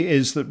story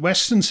is that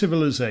Western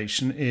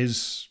civilization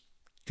is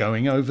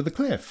going over the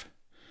cliff.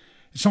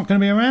 It's not going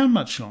to be around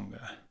much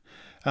longer.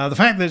 The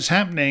fact that it's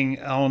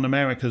happening on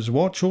America's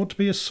watch ought to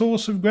be a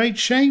source of great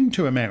shame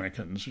to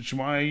Americans, which is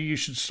why you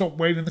should stop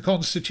waving the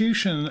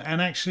Constitution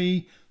and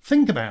actually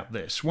think about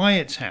this, why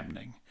it's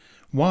happening.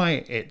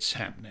 But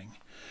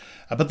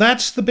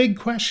that's the big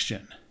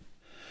question.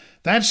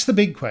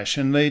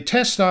 The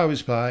test I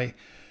always apply,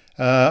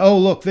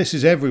 look, this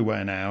is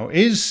everywhere now.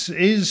 Is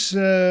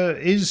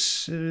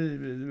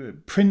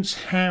Prince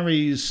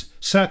Harry's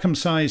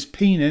circumcised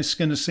penis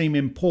going to seem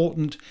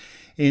important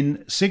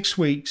in 6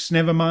 weeks,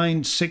 never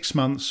mind 6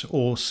 months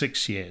or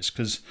 6 years?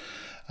 Because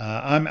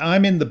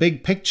I'm in the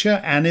big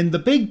picture, and in the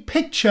big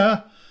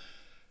picture,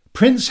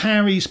 Prince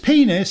Harry's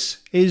penis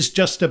is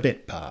just a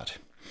bit part.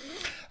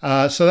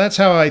 So that's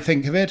how I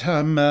think of it.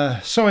 I'm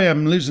sorry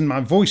I'm losing my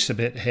voice a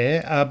bit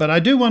here, but I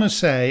do want to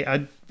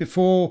say,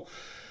 before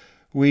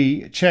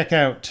we check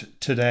out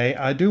today,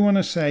 I do want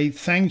to say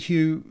thank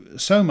you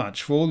so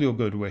much for all your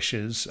good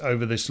wishes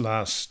over this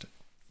last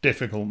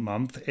difficult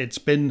month. It's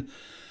been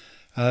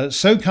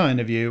so kind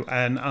of you,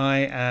 and I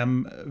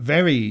am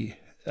very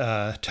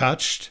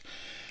touched.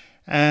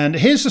 And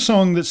here's a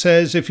song that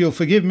says, if you'll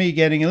forgive me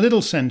getting a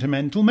little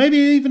sentimental, maybe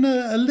even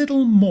a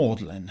little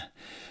maudlin.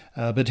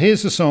 But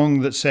here's a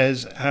song that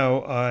says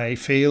how I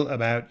feel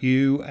about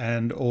you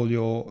and all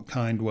your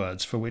kind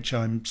words, for which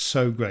I'm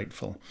so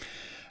grateful.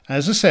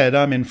 As I said,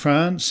 I'm in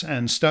France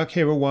and stuck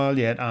here a while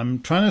yet.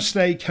 I'm trying to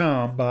stay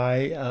calm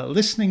by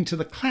listening to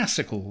the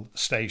classical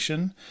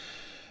station,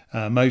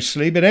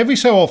 mostly, but every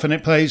so often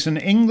it plays an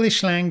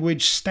English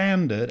language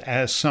standard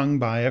as sung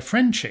by a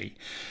Frenchie.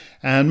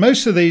 And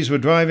most of these were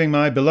driving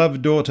my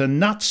beloved daughter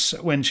nuts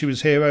when she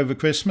was here over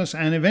Christmas,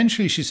 and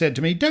eventually she said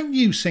to me, "Don't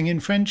you sing in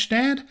French,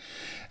 Dad?"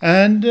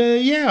 And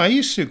yeah, I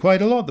used to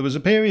quite a lot. There was a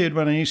period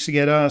when I used to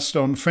get asked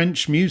on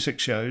French music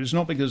shows,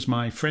 not because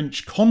my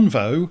French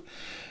convo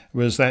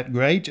was that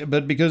great,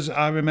 but because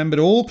I remembered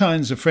all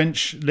kinds of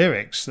French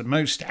lyrics that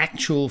most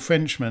actual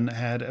Frenchmen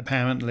had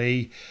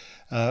apparently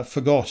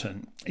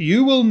forgotten.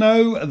 You will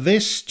know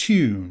this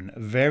tune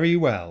very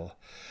well,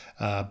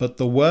 but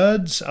the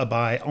words are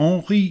by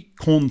Henri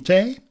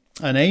Conté,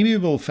 an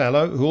amiable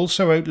fellow who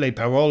also wrote Les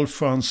Paroles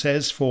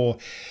Françaises for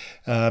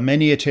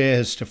Many a Tear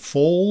Has to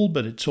Fall,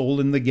 but It's All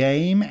in the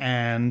Game,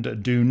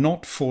 and Do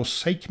Not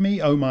Forsake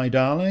Me, Oh My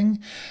Darling.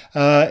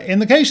 In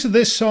the case of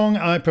this song,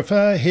 I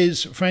prefer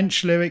his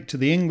French lyric to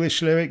the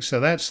English lyric,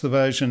 so that's the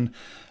version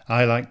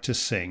I like to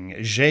sing.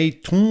 J'ai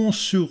ton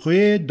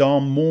sourire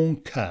dans mon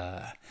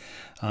cœur.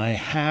 I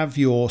have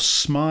your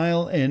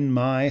smile in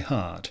my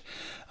heart.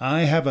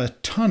 I have a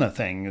ton of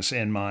things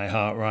in my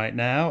heart right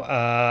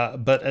now,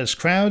 but as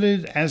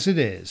crowded as it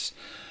is,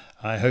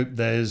 I hope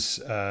there's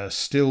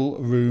still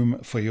room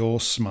for your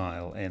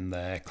smile in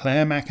there.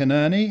 Claire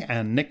McInerney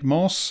and Nick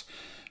Moss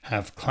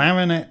have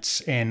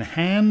clarinets in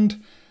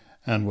hand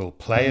and will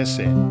play us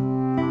in.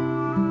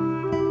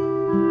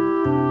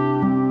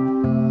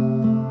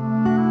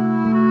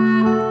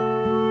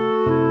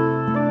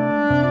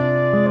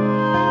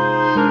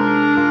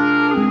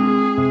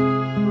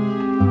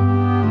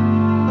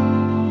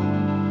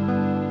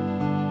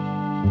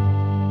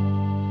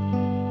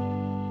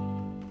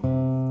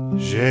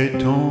 J'ai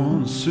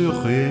ton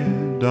sourire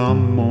dans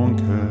mon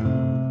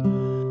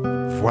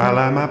cœur,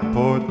 voilà ma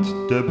porte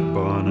de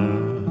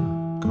bonheur.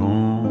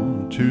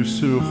 Quand tu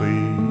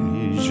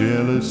souris,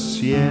 j'ai le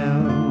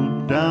ciel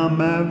dans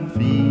ma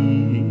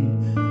vie.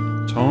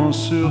 Ton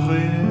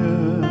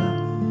sourire,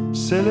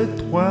 c'est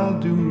l'étoile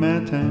du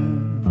matin,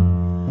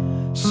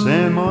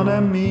 c'est mon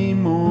ami,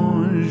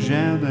 mon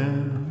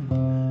jardin.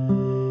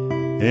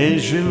 Et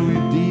je lui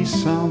dis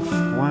 100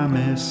 fois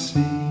merci.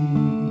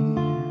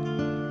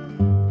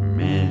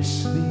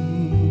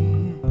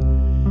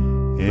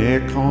 Et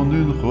quand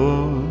une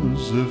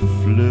rose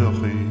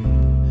fleurit,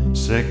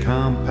 c'est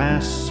qu'en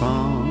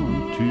passant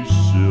tu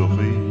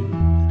souris.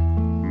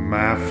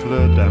 Ma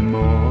fleur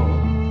d'amour,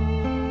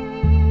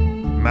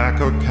 ma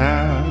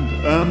cocarde,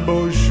 un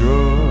beau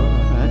jour,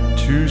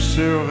 tu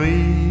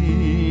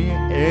souris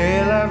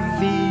et la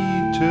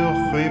vie te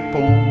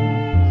répond.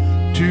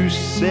 Tu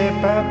sais,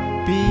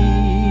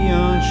 papy,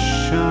 en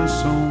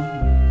chanson,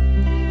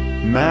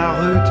 ma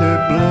route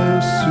est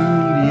bleue sous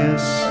les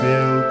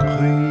ciels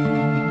gris.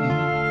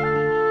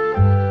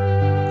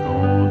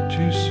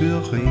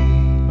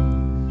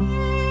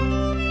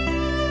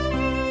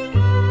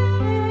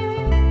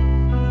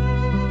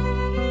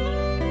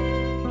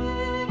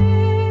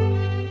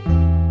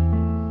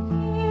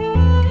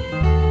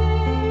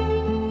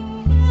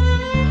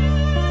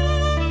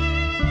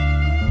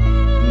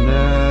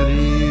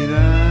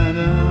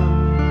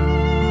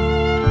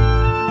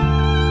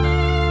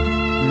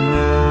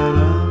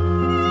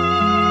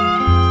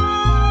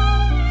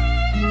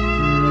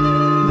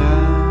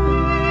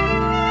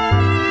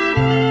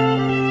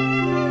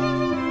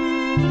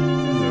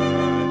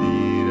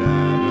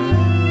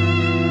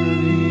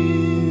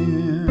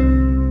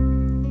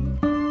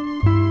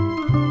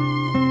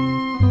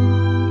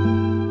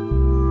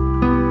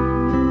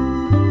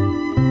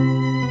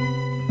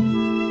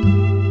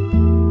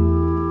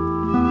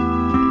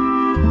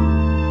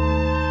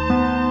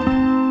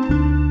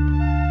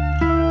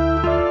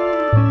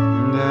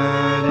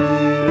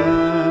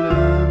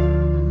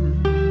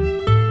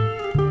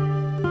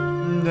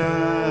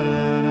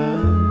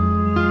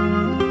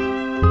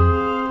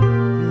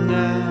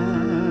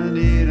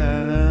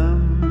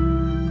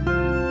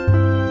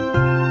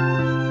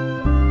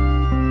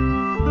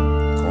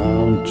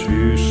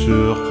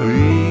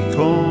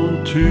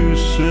 Quand tu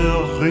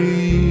souris,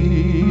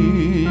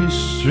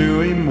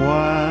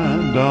 suis-moi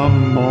dans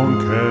mon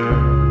cœur,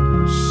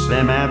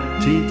 c'est ma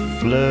petite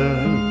fleur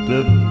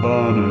de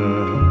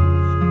bonheur.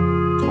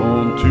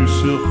 Quand tu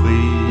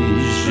souris,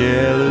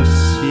 j'ai le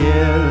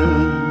ciel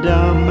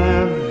dans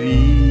ma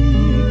vie.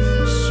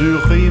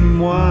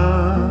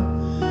 Souris-moi,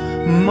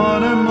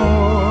 mon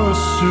amour,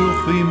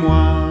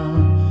 Suis-moi,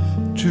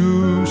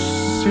 tout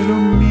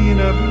s'illumine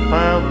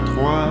par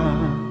toi.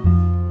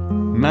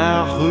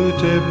 Ma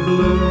route est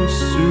bleue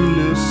sous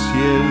le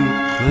ciel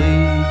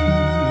gris.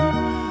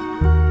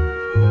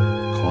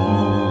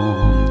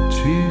 Quand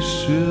tu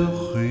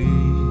souris,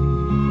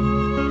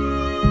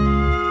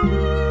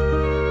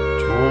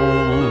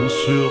 ton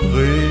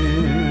sourire.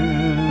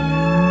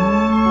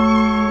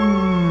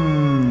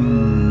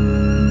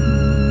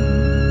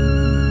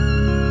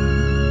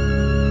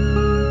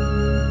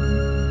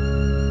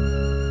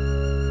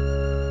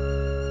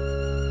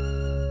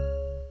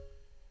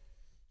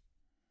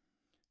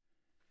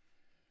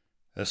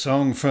 A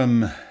song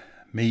from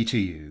me to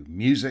you.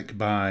 Music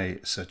by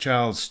Sir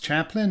Charles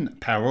Chaplin.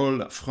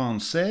 Paroles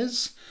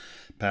françaises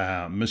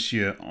par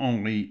Monsieur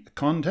Henri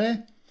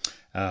Conte.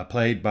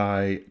 Played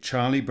by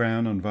Charlie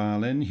Brown on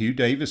violin, Hugh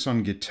Davis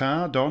on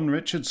guitar, Don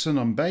Richardson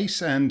on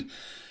bass, and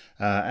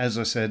as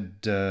I said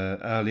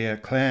earlier,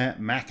 Claire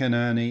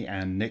McInerney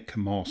and Nick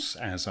Moss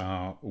as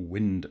our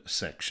wind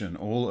section,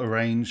 all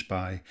arranged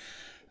by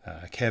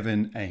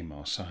Kevin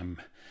Amos.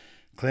 I'm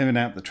clearing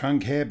out the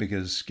trunk here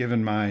because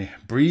given my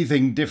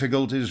breathing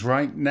difficulties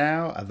right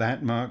now,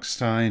 that Mark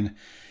Steyn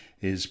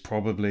is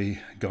probably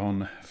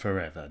gone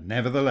forever.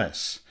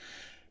 Nevertheless,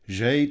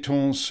 j'ai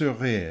ton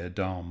sourire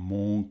dans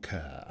mon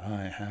cœur.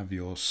 I have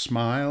your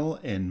smile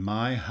in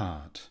my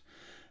heart,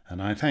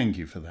 and I thank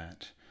you for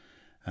that,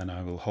 and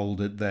I will hold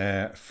it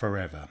there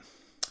forever.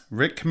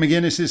 Rick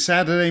McGinnis's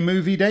Saturday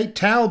movie date,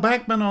 Tal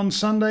Bachman on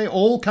Sunday,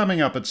 all coming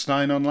up at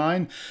Steyn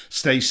Online.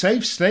 Stay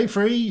safe, stay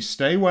free,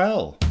 stay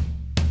well.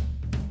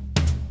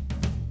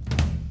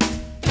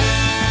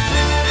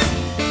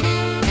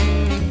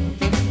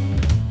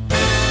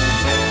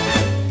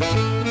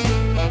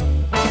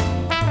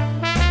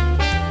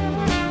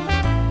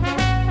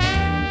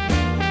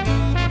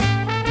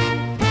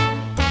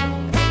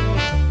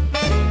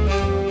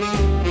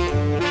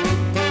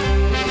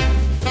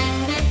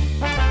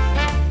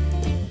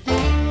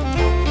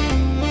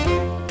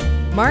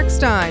 Mark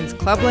Steyn's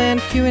Clubland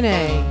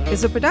Q&A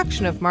is a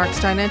production of Mark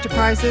Steyn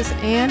Enterprises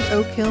and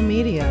Oak Hill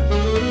Media.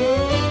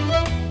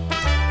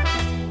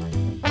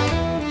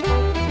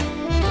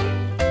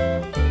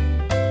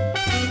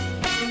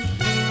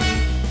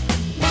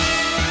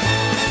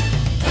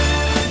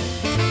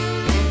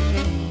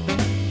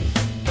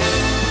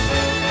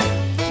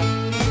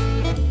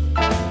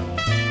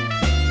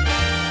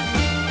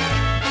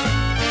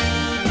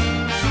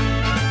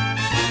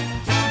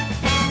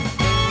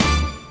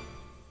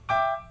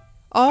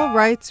 All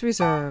rights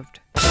reserved.